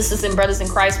SBC, sisters and brothers in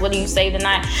Christ. What do you say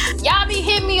tonight? Y'all be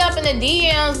hitting me up in the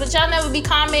DMs, but y'all never be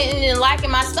commenting and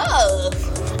liking my stuff.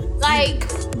 Like,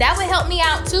 that would help me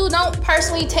out too. Don't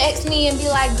personally text me and be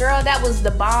like, girl, that was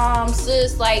the bomb,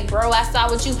 sis. Like, bro, I saw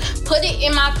what you put it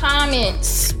in my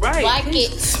comments. Right. Like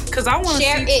it. Because I want to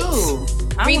share see it. too.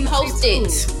 Repost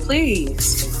it.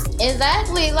 Please.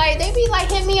 Exactly. Like, they be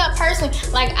like, hit me up personally.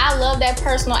 Like, I love that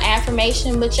personal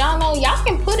affirmation, but y'all know, y'all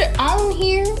can put it on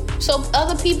here so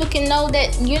other people can know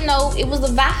that, you know, it was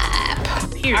a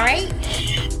vibe. Period. All right?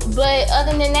 But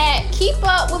other than that, keep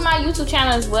up with my YouTube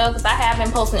channel as well, because I have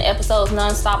been posting episodes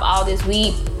nonstop all this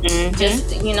week. Mm-hmm.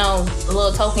 Just, you know, a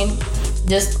little token.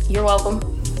 Just, you're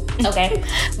welcome. Okay.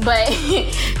 But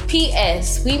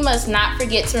P.S. we must not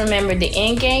forget to remember the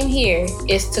end game here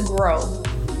is to grow,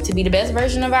 to be the best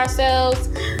version of ourselves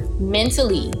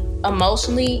mentally,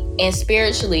 emotionally, and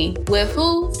spiritually. With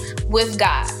who? With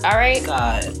God. All right?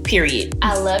 God. Period.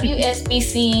 I love you,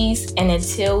 SBCs. And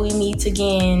until we meet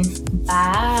again,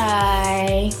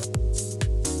 bye.